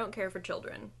don't care for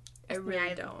children. I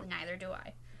really don't. Neither do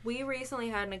I. We recently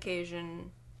had an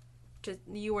occasion.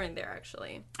 You weren't there,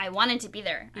 actually. I wanted to be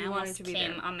there. I almost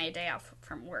came on my day off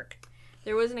from work.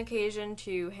 There was an occasion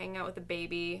to hang out with a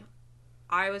baby.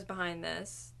 I was behind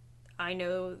this. I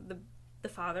know the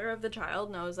father of the child,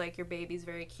 and I was like, your baby's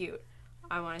very cute.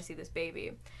 I want to see this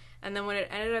baby. And then what it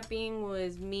ended up being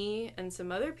was me and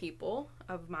some other people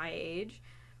of my age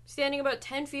standing about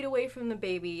 10 feet away from the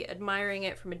baby, admiring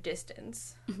it from a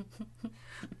distance.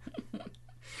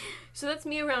 So that's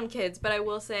me around kids, but I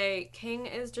will say King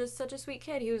is just such a sweet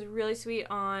kid. He was really sweet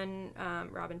on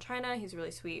Robin China. He's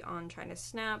really sweet on China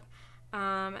Snap.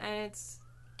 And it's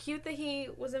cute that he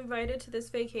was invited to this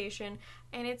vacation.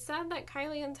 And it's sad that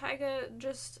Kylie and Tyga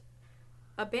just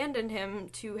abandoned him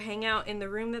to hang out in the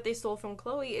room that they stole from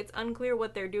Khloe. It's unclear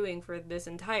what they're doing for this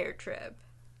entire trip.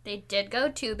 They did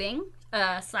go tubing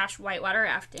 / whitewater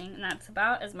rafting, and that's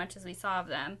about as much as we saw of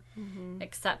them. Mm-hmm.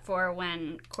 Except for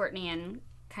when Kourtney and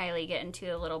Kylie get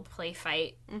into a little play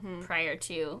fight prior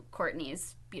to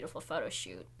Kourtney's beautiful photo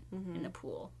shoot in the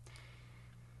pool.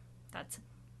 That's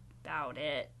about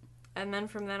it. And then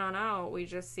from then on out, we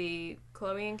just see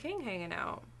Khloe and King hanging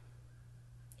out.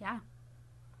 Yeah.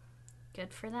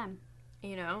 Good for them.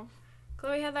 You know?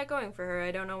 Khloe had that going for her.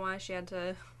 I don't know why she had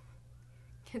to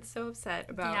get so upset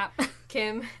about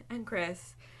Kim and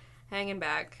Kris hanging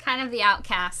back. Kind of the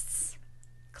outcasts.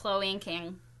 Khloe and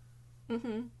King.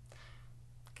 Mm-hmm.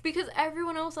 Because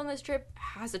everyone else on this trip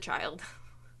has a child.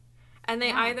 And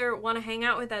they either want to hang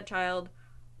out with that child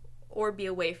or be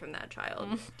away from that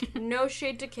child. No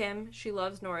shade to Kim. She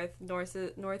loves North. North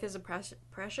is a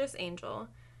precious angel.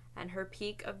 And her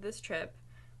peak of this trip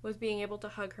was being able to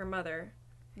hug her mother.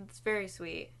 It's very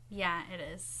sweet. Yeah, it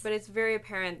is. But it's very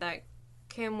apparent that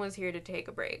Kim was here to take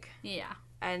a break. Yeah.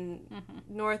 And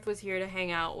North was here to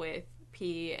hang out with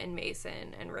P and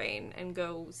Mason and Rain and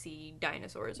go see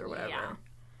dinosaurs or whatever. Yeah.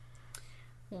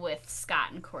 With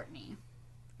Scott and Kourtney.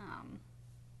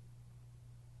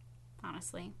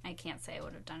 Honestly, I can't say I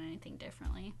would have done anything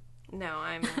differently. No,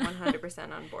 I'm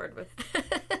 100% on board with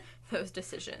those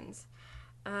decisions.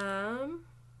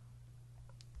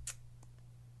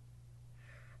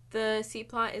 The C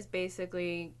plot is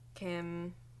basically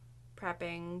Kim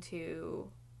prepping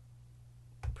to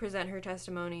present her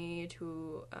testimony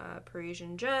to a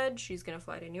Parisian judge. She's going to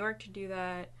fly to New York to do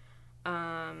that.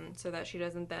 So that she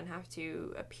doesn't then have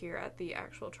to appear at the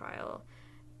actual trial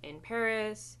in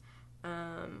Paris.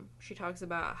 She talks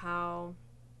about how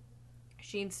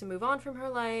she needs to move on from her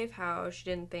life, how she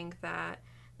didn't think that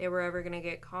they were ever going to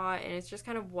get caught, and it's just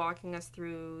kind of walking us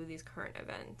through these current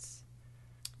events.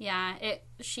 Yeah,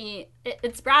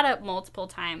 it's brought up multiple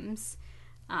times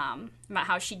about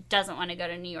how she doesn't want to go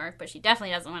to New York, but she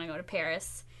definitely doesn't want to go to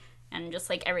Paris. And just,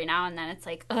 like, every now and then it's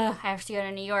like, ugh, I have to go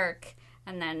to New York.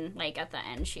 And then, like, at the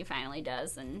end, she finally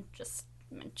does and just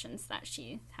mentions that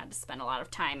she had to spend a lot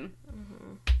of time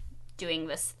doing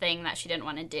this thing that she didn't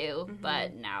want to do,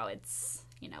 but now it's,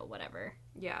 whatever.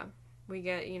 Yeah. We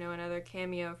get, another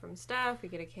cameo from Steph. We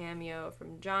get a cameo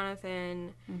from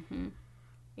Jonathan.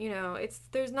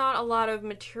 There's not a lot of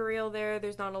material there.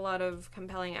 There's not a lot of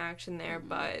compelling action there,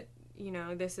 but,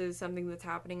 this is something that's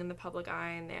happening in the public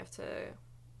eye, and they have to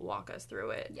walk us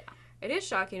through it. Yeah. It is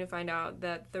shocking to find out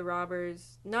that the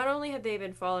robbers, not only had they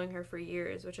been following her for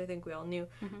years, which I think we all knew,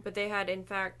 but they had, in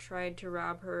fact, tried to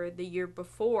rob her the year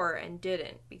before and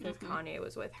didn't because Kanye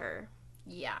was with her.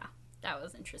 Yeah, that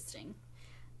was interesting.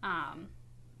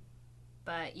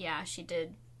 But, yeah, she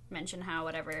did mention how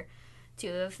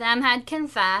two of them had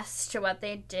confessed to what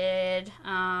they did,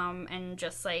 and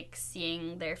just, like,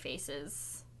 seeing their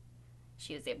faces,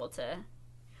 she was able to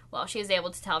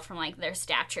tell from, like, their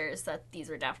statures that these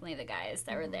were definitely the guys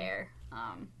that were there.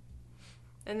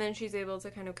 And then she's able to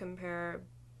kind of compare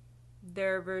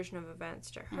their version of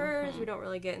events to hers. We don't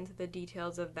really get into the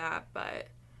details of that, but,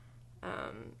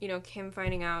 you know, Kim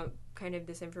finding out kind of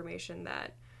this information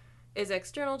that is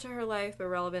external to her life but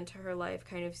relevant to her life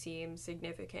kind of seems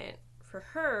significant for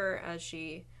her as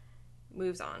she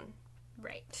moves on.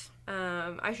 Right.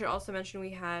 I should also mention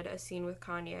we had a scene with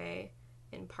Kanye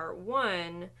in part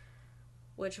 1,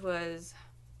 which was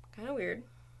kind of weird.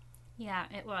 Yeah,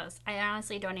 it was. I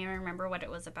honestly don't even remember what it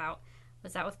was about.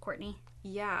 Was that with Kourtney?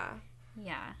 Yeah.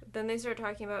 Yeah. Then they start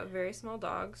talking about very small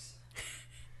dogs.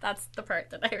 That's the part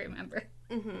that I remember.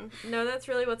 Mm-hmm. No, that's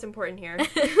really what's important here.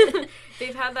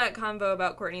 They've had that convo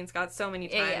about Kourtney and Scott so many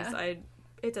times. Yeah.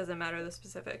 It doesn't matter the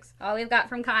specifics. All we've got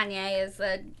from Kanye is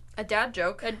a dad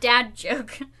joke. A dad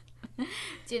joke.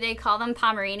 Do they call them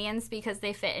Pomeranians because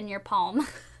they fit in your palm?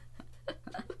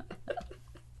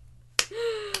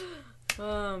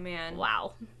 Oh, man.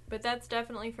 Wow. But that's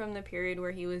definitely from the period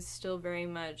where he was still very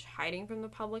much hiding from the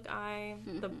public eye.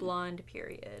 Mm-hmm. The blonde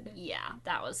period. Yeah,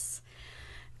 that was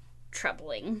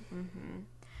troubling.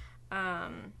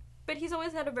 Mm-hmm. But he's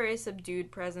always had a very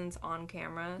subdued presence on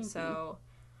camera, so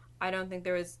I don't think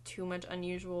there was too much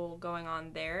unusual going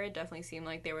on there. It definitely seemed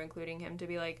like they were including him to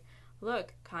be like,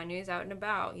 look, Kanye's out and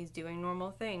about. He's doing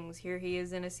normal things. Here he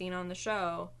is in a scene on the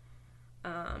show.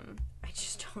 I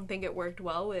just don't think it worked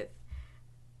well with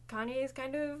Kanye's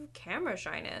kind of camera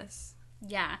shyness.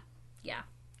 Yeah. Yeah.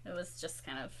 It was just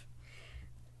kind of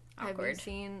awkward. Have you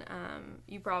seen,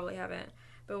 you probably haven't,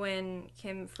 but when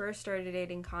Kim first started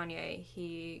dating Kanye,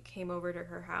 he came over to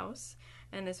her house,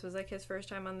 and this was like his first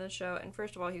time on the show, and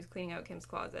first of all, he was cleaning out Kim's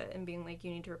closet and being like,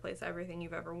 you need to replace everything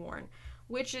you've ever worn,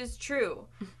 which is true.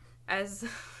 As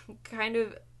kind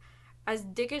of, as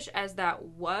dickish as that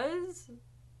was,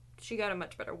 she got a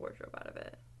much better wardrobe out of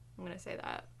it. I'm gonna say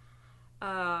that.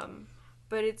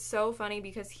 But it's so funny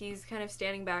because he's kind of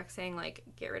standing back saying, like,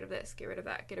 get rid of this, get rid of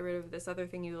that, get rid of this other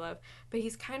thing you love. But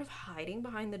he's kind of hiding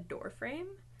behind the door frame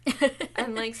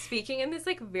and, like, speaking in this,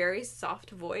 like, very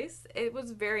soft voice. It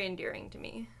was very endearing to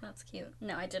me. That's cute.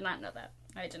 No, I did not know that.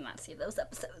 I did not see those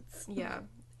episodes. Yeah.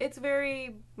 It's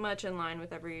very much in line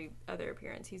with every other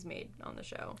appearance he's made on the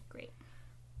show. Great.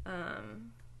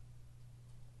 And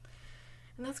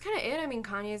that's kind of it. I mean,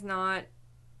 Kanye's not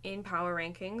in power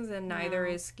rankings, and neither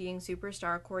is skiing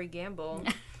superstar Corey Gamble.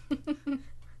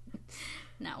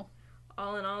 No.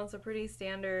 All in all, it's a pretty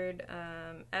standard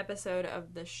episode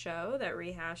of the show that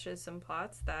rehashes some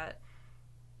plots that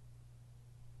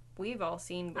we've all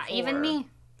seen before. Even me.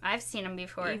 I've seen them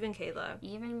before. Even Kayla.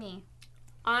 Even me.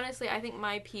 Honestly, I think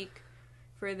my peak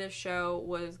for this show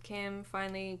was Kim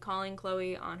finally calling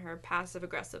Khloe on her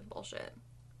passive-aggressive bullshit.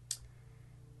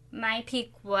 My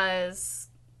peak was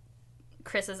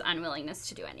Chris's unwillingness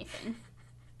to do anything.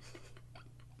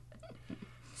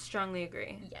 Strongly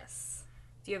agree. Yes.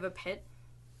 Do you have a pit?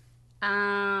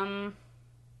 I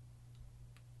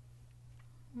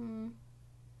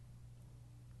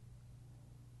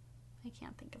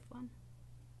can't think of one.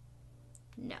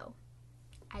 No,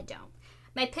 I don't.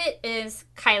 My pit is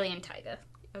Kylie and Tyga.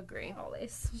 Agree.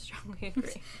 Always. Strongly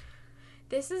agree.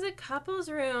 This is a couple's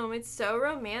room. It's so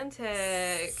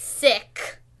romantic.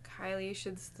 Sick. Kylie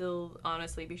should still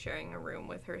honestly be sharing a room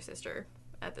with her sister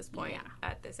at this point,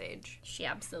 at this age. She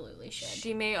absolutely should.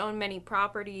 She may own many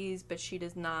properties, but she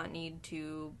does not need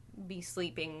to be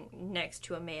sleeping next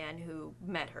to a man who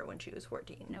met her when she was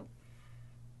 14. Nope.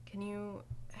 Can you...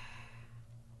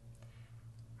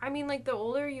 I mean, like, the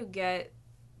older you get,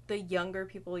 the younger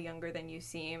people younger than you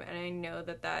seem, and I know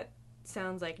that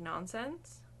sounds like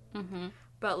nonsense. Mm-hmm.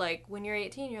 But, like, when you're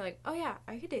 18, you're like, oh, yeah,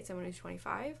 I could date someone who's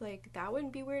 25. Like, that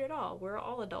wouldn't be weird at all. We're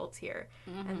all adults here.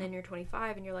 Mm-hmm. And then you're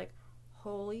 25, and you're like,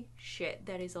 holy shit,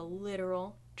 that is a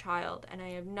literal child, and I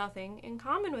have nothing in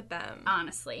common with them.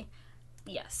 Honestly.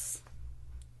 Yes.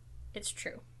 It's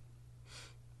true.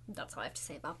 That's all I have to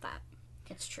say about that.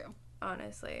 It's true.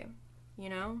 Honestly. You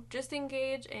know? Just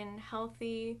engage in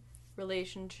healthy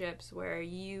relationships where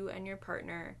you and your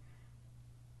partner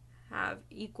have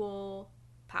equal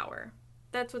power.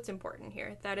 That's what's important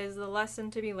here. That is the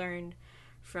lesson to be learned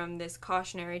from this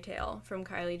cautionary tale from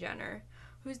Kylie Jenner,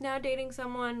 who's now dating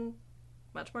someone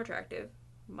much more attractive,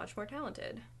 much more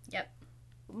talented. Yep.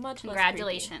 Much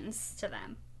Congratulations to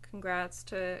them. Congrats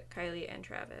to Kylie and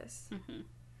Travis. Mm-hmm.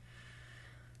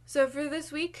 So for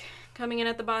this week, coming in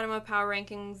at the bottom of Power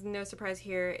Rankings, no surprise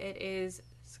here, it is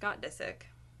Scott Disick.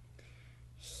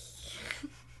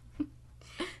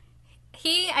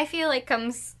 He, I feel like,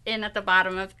 comes in at the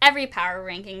bottom of every power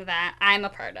ranking that I'm a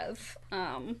part of.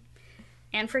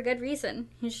 And for good reason.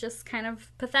 He's just kind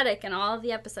of pathetic in all of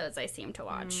the episodes I seem to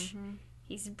watch. Mm-hmm.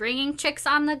 He's bringing chicks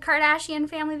on the Kardashian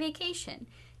family vacation.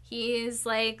 He's,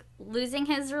 like, losing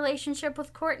his relationship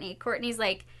with Kourtney. Kourtney's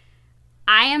like,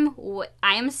 I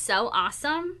am so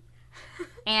awesome,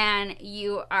 and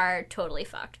you are totally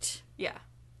fucked. Yeah.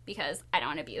 Because I don't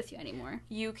want to be with you anymore.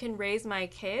 You can raise my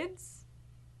kids,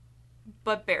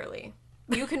 but barely.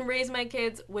 You can raise my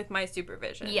kids with my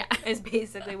supervision. Yeah. Is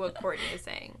basically what Kourtney is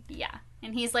saying. Yeah.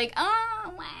 And he's like,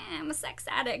 oh, I'm a sex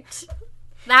addict.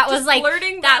 That was like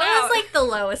blurting that that was like the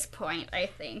lowest point, I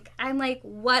think. I'm like,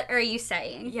 what are you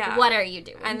saying? Yeah. What are you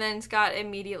doing? And then Scott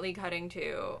immediately cutting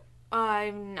to,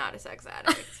 I'm not a sex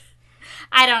addict.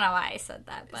 I don't know why I said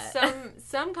that, but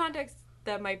some context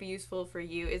that might be useful for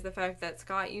you is the fact that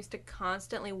Scott used to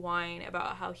constantly whine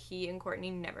about how he and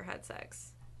Kourtney never had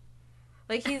sex.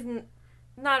 Like, he's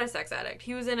not a sex addict.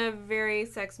 He was in a very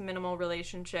sex minimal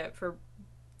relationship for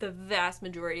the vast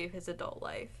majority of his adult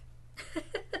life.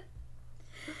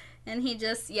 And he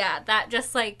just, that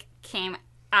just, like, came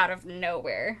out of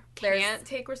nowhere. Can't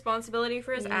take responsibility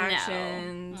for his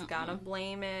actions. No. Gotta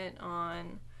blame it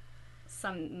on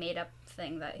some made-up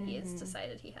thing that he has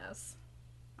decided he has.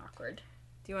 Awkward.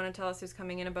 Do you want to tell us who's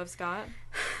coming in above Scott?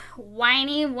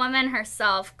 Whiny woman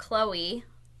herself, Khloe.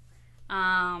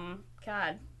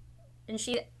 God. And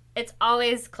it's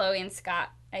always Khloe and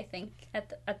Scott, I think,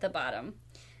 at the bottom.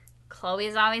 Khloe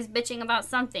is always bitching about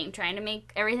something, trying to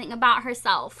make everything about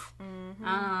herself.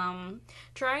 Mm-hmm.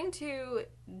 Trying to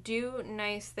do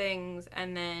nice things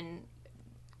and then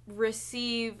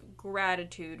receive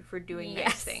gratitude for doing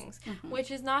nice things,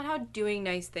 which is not how doing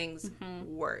nice things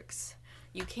works.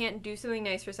 You can't do something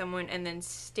nice for someone and then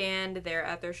stand there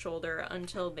at their shoulder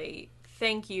until they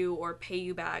thank you or pay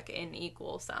you back in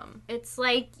equal sum. It's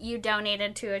like you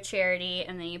donated to a charity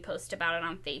and then you post about it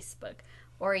on Facebook.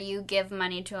 Or you give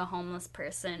money to a homeless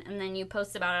person and then you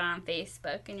post about it on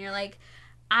Facebook and you're like,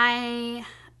 I'm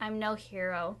no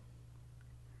hero.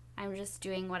 I'm just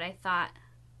doing what I thought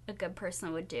a good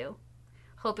person would do,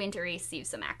 hoping to receive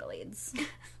some accolades.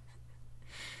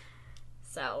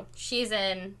 So she's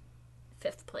in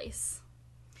 5th place.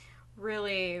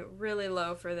 Really, really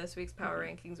low for this week's power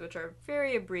rankings, which are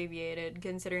very abbreviated,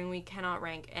 considering we cannot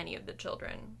rank any of the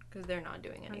children because they're not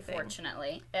doing anything.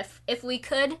 Unfortunately, if we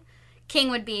could, King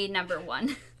would be number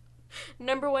 1.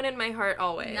 Number 1 in my heart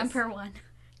always. Number 1.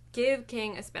 Give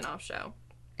King a spin-off show.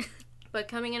 But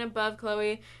coming in above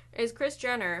Khloe is Kris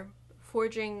Jenner,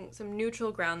 forging some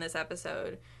neutral ground this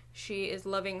episode. She is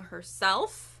loving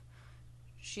herself.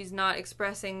 She's not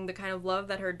expressing the kind of love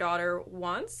that her daughter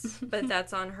wants, but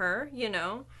that's on her, you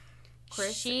know.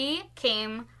 She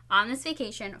came on this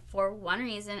vacation for one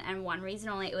reason, and one reason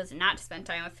only. It was not to spend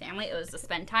time with family. It was to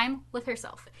spend time with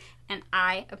herself. And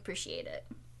I appreciate it.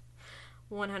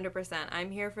 100%.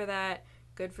 I'm here for that.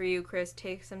 Good for you, Kris.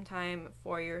 Take some time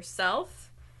for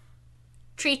yourself.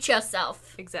 Treat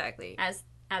yourself. Exactly. As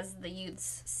the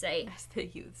youths say. As the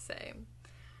youths say.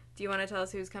 Do you want to tell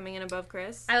us who's coming in above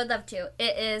Kris? I would love to.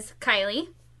 It is Kylie.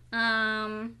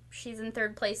 She's in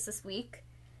 3rd place this week.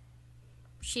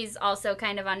 She's also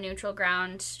kind of on neutral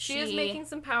ground. She is making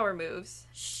some power moves.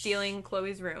 Stealing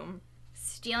Khloe's room.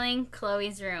 Stealing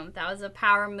Khloe's room. That was a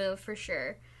power move for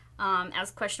sure.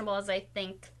 As questionable as I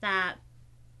think that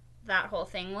whole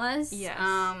thing was. Yes.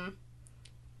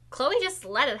 Khloe just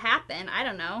let it happen. I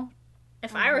don't know.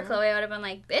 If I were Khloe, I would have been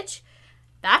like, bitch,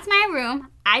 that's my room.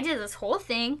 I did this whole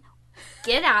thing.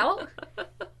 Get out.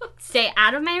 Stay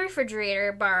out of my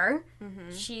refrigerator bar.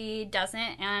 She doesn't,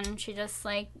 and she just,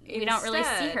 like, we don't really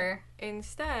see her.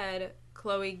 Instead,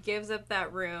 Khloe gives up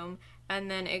that room and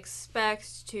then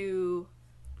expects to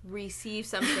receive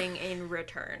something in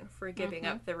return for giving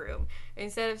up the room.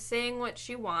 Instead of saying what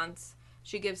she wants,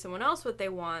 she gives someone else what they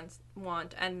want,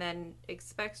 and then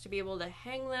expects to be able to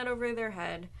hang that over their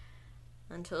head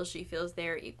until she feels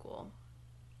they're equal.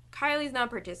 Kylie's not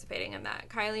participating in that.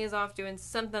 Kylie is off doing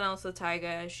something else with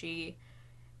Tyga.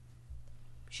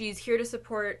 She's here to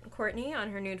support Kourtney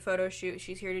on her nude photo shoot.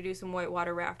 She's here to do some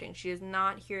whitewater rafting. She is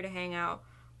not here to hang out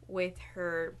with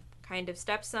her kind of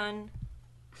stepson.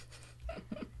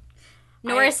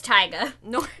 Nor is Tyga.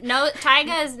 No,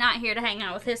 Tyga is not here to hang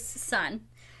out with his son.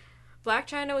 Blac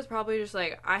Chyna was probably just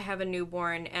like, I have a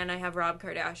newborn and I have Rob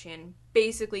Kardashian.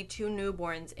 Basically 2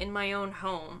 newborns in my own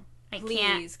home.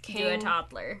 Please, can't do a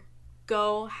toddler.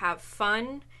 Go have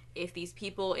fun if these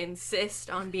people insist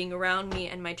on being around me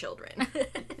and my children.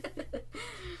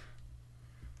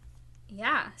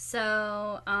 Yeah,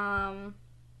 so,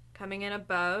 coming in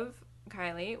above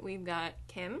Kylie, we've got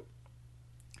Kim.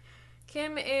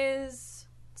 Kim is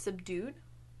subdued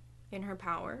in her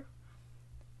power.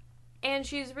 And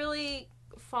she's really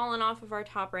fallen off of our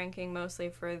top ranking mostly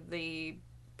for the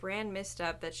brand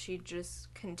misstep that she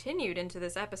just continued into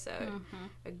this episode. Mm-hmm.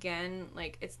 Again,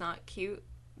 like, it's not cute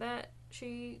that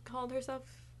she called herself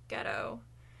ghetto.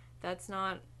 That's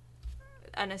not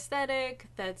an aesthetic.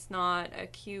 That's not a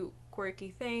cute, quirky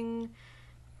thing.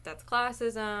 That's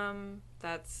classism.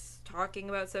 That's talking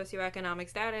about socioeconomic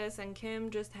status. And Kim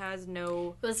just has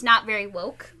no... It was not very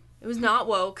woke. It was not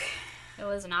woke. It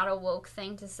was not a woke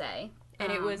thing to say.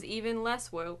 And it was even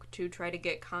less woke to try to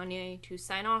get Kanye to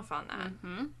sign off on that.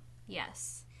 Mm-hmm.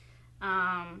 Yes.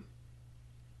 And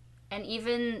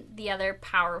even the other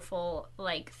powerful,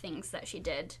 like, things that she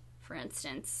did, for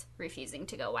instance, refusing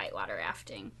to go whitewater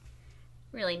rafting.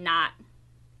 Really not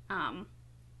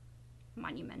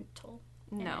monumental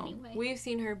in any way. We've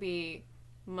seen her be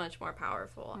much more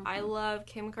powerful. Mm-hmm. I love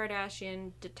Kim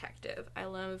Kardashian detective. I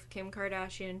love Kim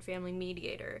Kardashian family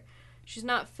mediator. She's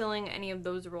not filling any of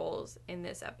those roles in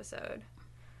this episode.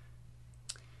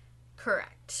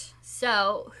 Correct.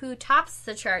 So, who tops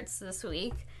the charts this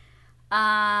week?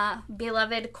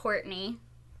 Beloved Kourtney.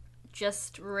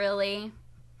 Just really,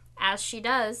 as she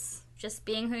does, just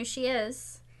being who she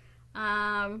is.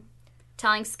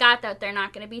 Telling Scott that they're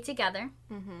not going to be together.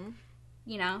 Mm-hmm.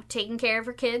 You know, taking care of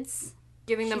her kids.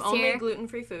 Giving them only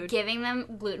gluten-free food. Giving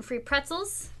them gluten-free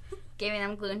pretzels. Giving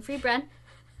them gluten-free bread.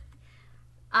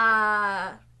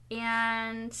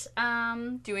 And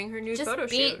doing her new photo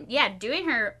shoot. Yeah, doing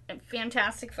her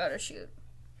fantastic photo shoot.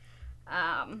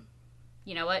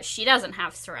 You know what? She doesn't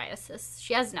have psoriasis.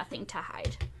 She has nothing to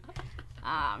hide.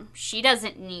 She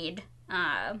doesn't need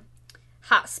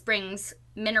hot springs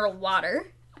mineral water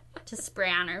to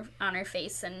spray on her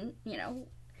face and, you know,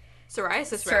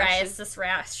 psoriasis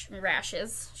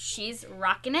rashes. She's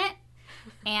rocking it,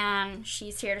 and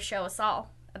she's here to show us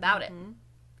all about it.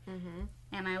 Mm-hmm.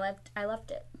 And I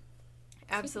loved it.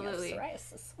 Absolutely.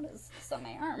 Psoriasis. What is this on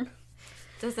my arm?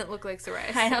 Doesn't look like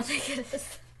psoriasis. I don't think it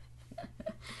is.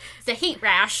 It's a heat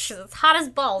rash. It's hot as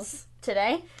balls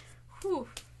today. Whew.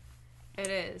 It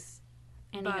is.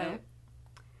 Anywho. But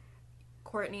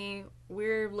Kourtney,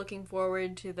 we're looking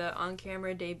forward to the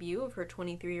on-camera debut of her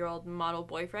 23-year-old model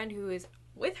boyfriend who is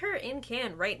with her in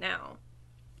Cannes right now.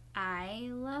 I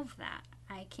love that.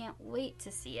 I can't wait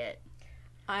to see it.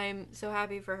 I'm so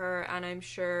happy for her, and I'm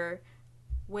sure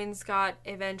when Scott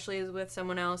eventually is with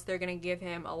someone else, they're going to give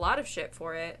him a lot of shit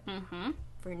for it. Mm-hmm.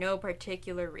 For no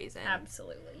particular reason.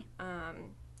 Absolutely.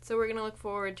 So we're going to look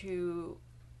forward to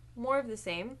more of the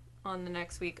same on the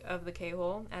next week of the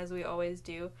K-Hole, as we always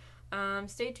do.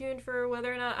 Stay tuned for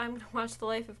whether or not I'm going to watch The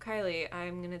Life of Kylie.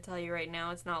 I'm going to tell you right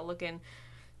now, it's not looking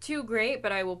too great,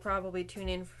 but I will probably tune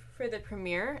in for the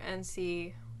premiere and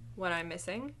see what I'm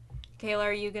missing. Kayla,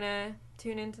 are you going to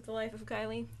tune into The Life of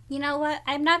Kylie? You know what?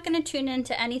 I'm not going to tune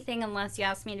into anything unless you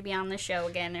ask me to be on the show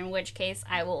again, in which case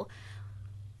I will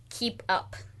keep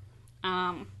up.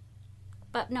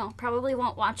 But no, probably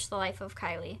won't watch The Life of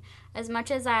Kylie. As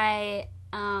much as I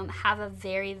have a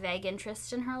very vague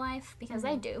interest in her life, because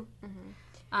I do.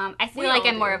 Mm-hmm. I feel like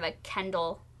I'm more of a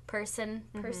Kendall person,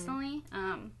 personally.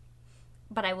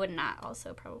 But I would not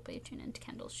also probably tune into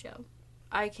Kendall's show.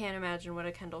 I can't imagine what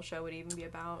a Kendall show would even be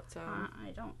about. So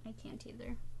I can't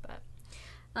either. But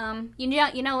you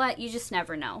know what? You just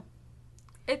never know.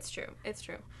 It's true.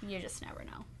 You just never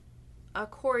know. A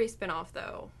Corey spinoff,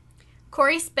 though.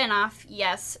 Corey spinoff,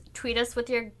 yes. Tweet us with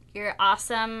your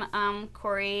awesome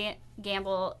Corey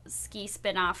Gamble ski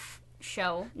spinoff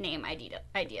show name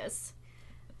ideas.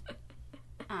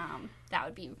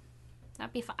 That'd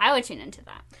be fun. I would tune into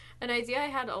that. An idea I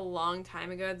had a long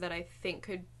time ago that I think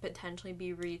could potentially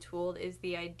be retooled is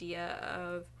the idea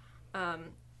of,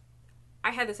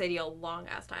 I had this idea a long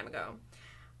ass time ago.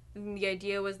 The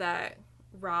idea was that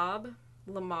Rob,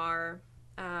 Lamar,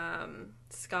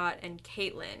 Scott, and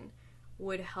Caitlyn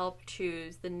would help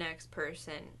choose the next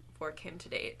person for Kim to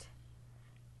date.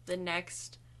 The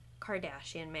next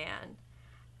Kardashian man.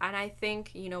 And I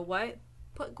think, you know what?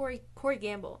 Put Corey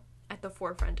Gamble at the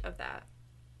forefront of that.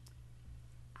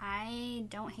 I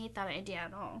don't hate that idea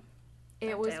at all.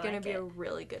 It was going to be a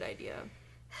really good idea.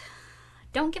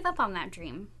 Don't give up on that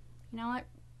dream. You know what?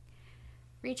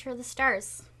 Reach for the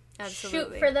stars.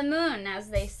 Absolutely. Shoot for the moon, as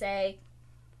they say.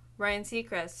 Ryan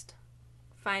Seacrest.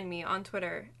 Find me on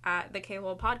Twitter at the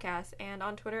K-Hole Podcast and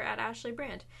on Twitter at Ashley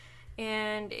Brandt.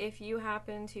 And if you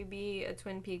happen to be a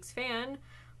Twin Peaks fan,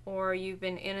 or you've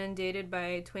been inundated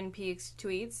by Twin Peaks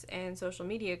tweets and social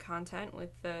media content with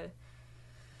the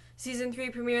Season 3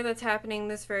 premiere that's happening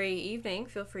this very evening,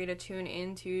 feel free to tune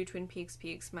into Twin Peaks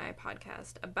Peaks, my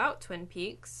podcast about Twin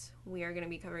Peaks. We are going to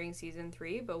be covering Season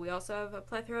 3, but we also have a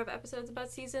plethora of episodes about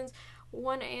Seasons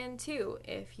 1 and 2,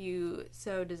 if you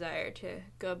so desire to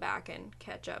go back and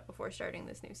catch up before starting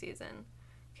this new season.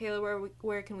 Kayla,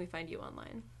 where can we find you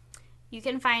online? You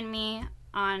can find me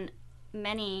on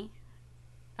many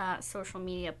social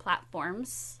media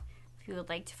platforms. If you would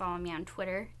like to follow me on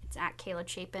Twitter, it's at Kayla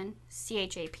Chapin,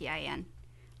 Chapin,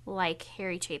 like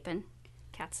Harry Chapin,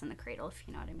 Cats in the Cradle, if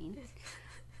you know what I mean.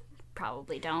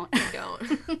 Probably don't. I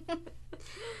don't.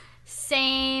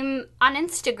 Same on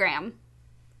Instagram.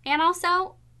 And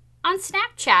also on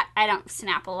Snapchat. I don't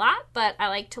snap a lot, but I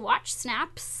like to watch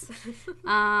snaps.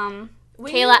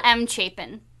 Kayla M.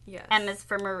 Chapin. Yes. M is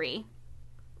for Marie.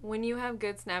 When you have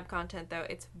good snap content, though,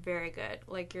 it's very good.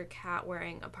 Like your cat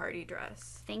wearing a party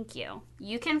dress. Thank you.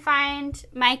 You can find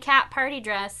my cat party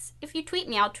dress. If you tweet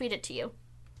me, I'll tweet it to you.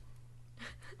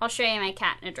 I'll show you my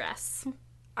cat in a dress.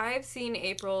 I've seen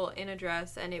April in a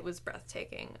dress, and it was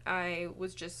breathtaking. I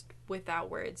was just without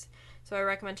words. So I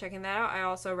recommend checking that out. I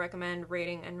also recommend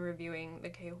rating and reviewing the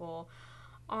K-Hole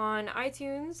on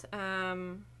iTunes,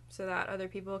 so that other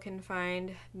people can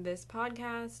find this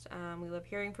podcast. We love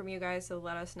hearing from you guys, so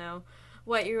let us know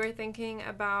what you were thinking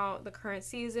about the current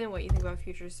season, what you think about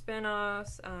future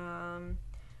spin-offs,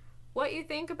 what you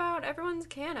think about everyone's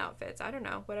can outfits. I don't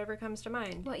know, whatever comes to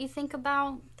mind. What you think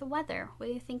about the weather. What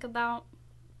do you think about...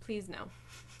 Please no.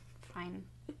 Fine.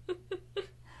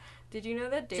 Did you know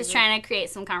that David... Just trying to create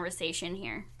some conversation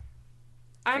here.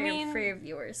 For your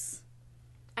viewers.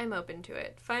 I'm open to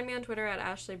it. Find me on Twitter at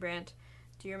Ashley Brandt.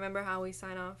 Do you remember how we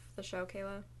sign off the show,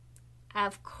 Kayla?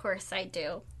 Of course I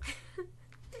do.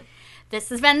 This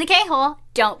has been the K-Hole.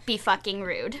 Don't be fucking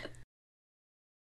rude.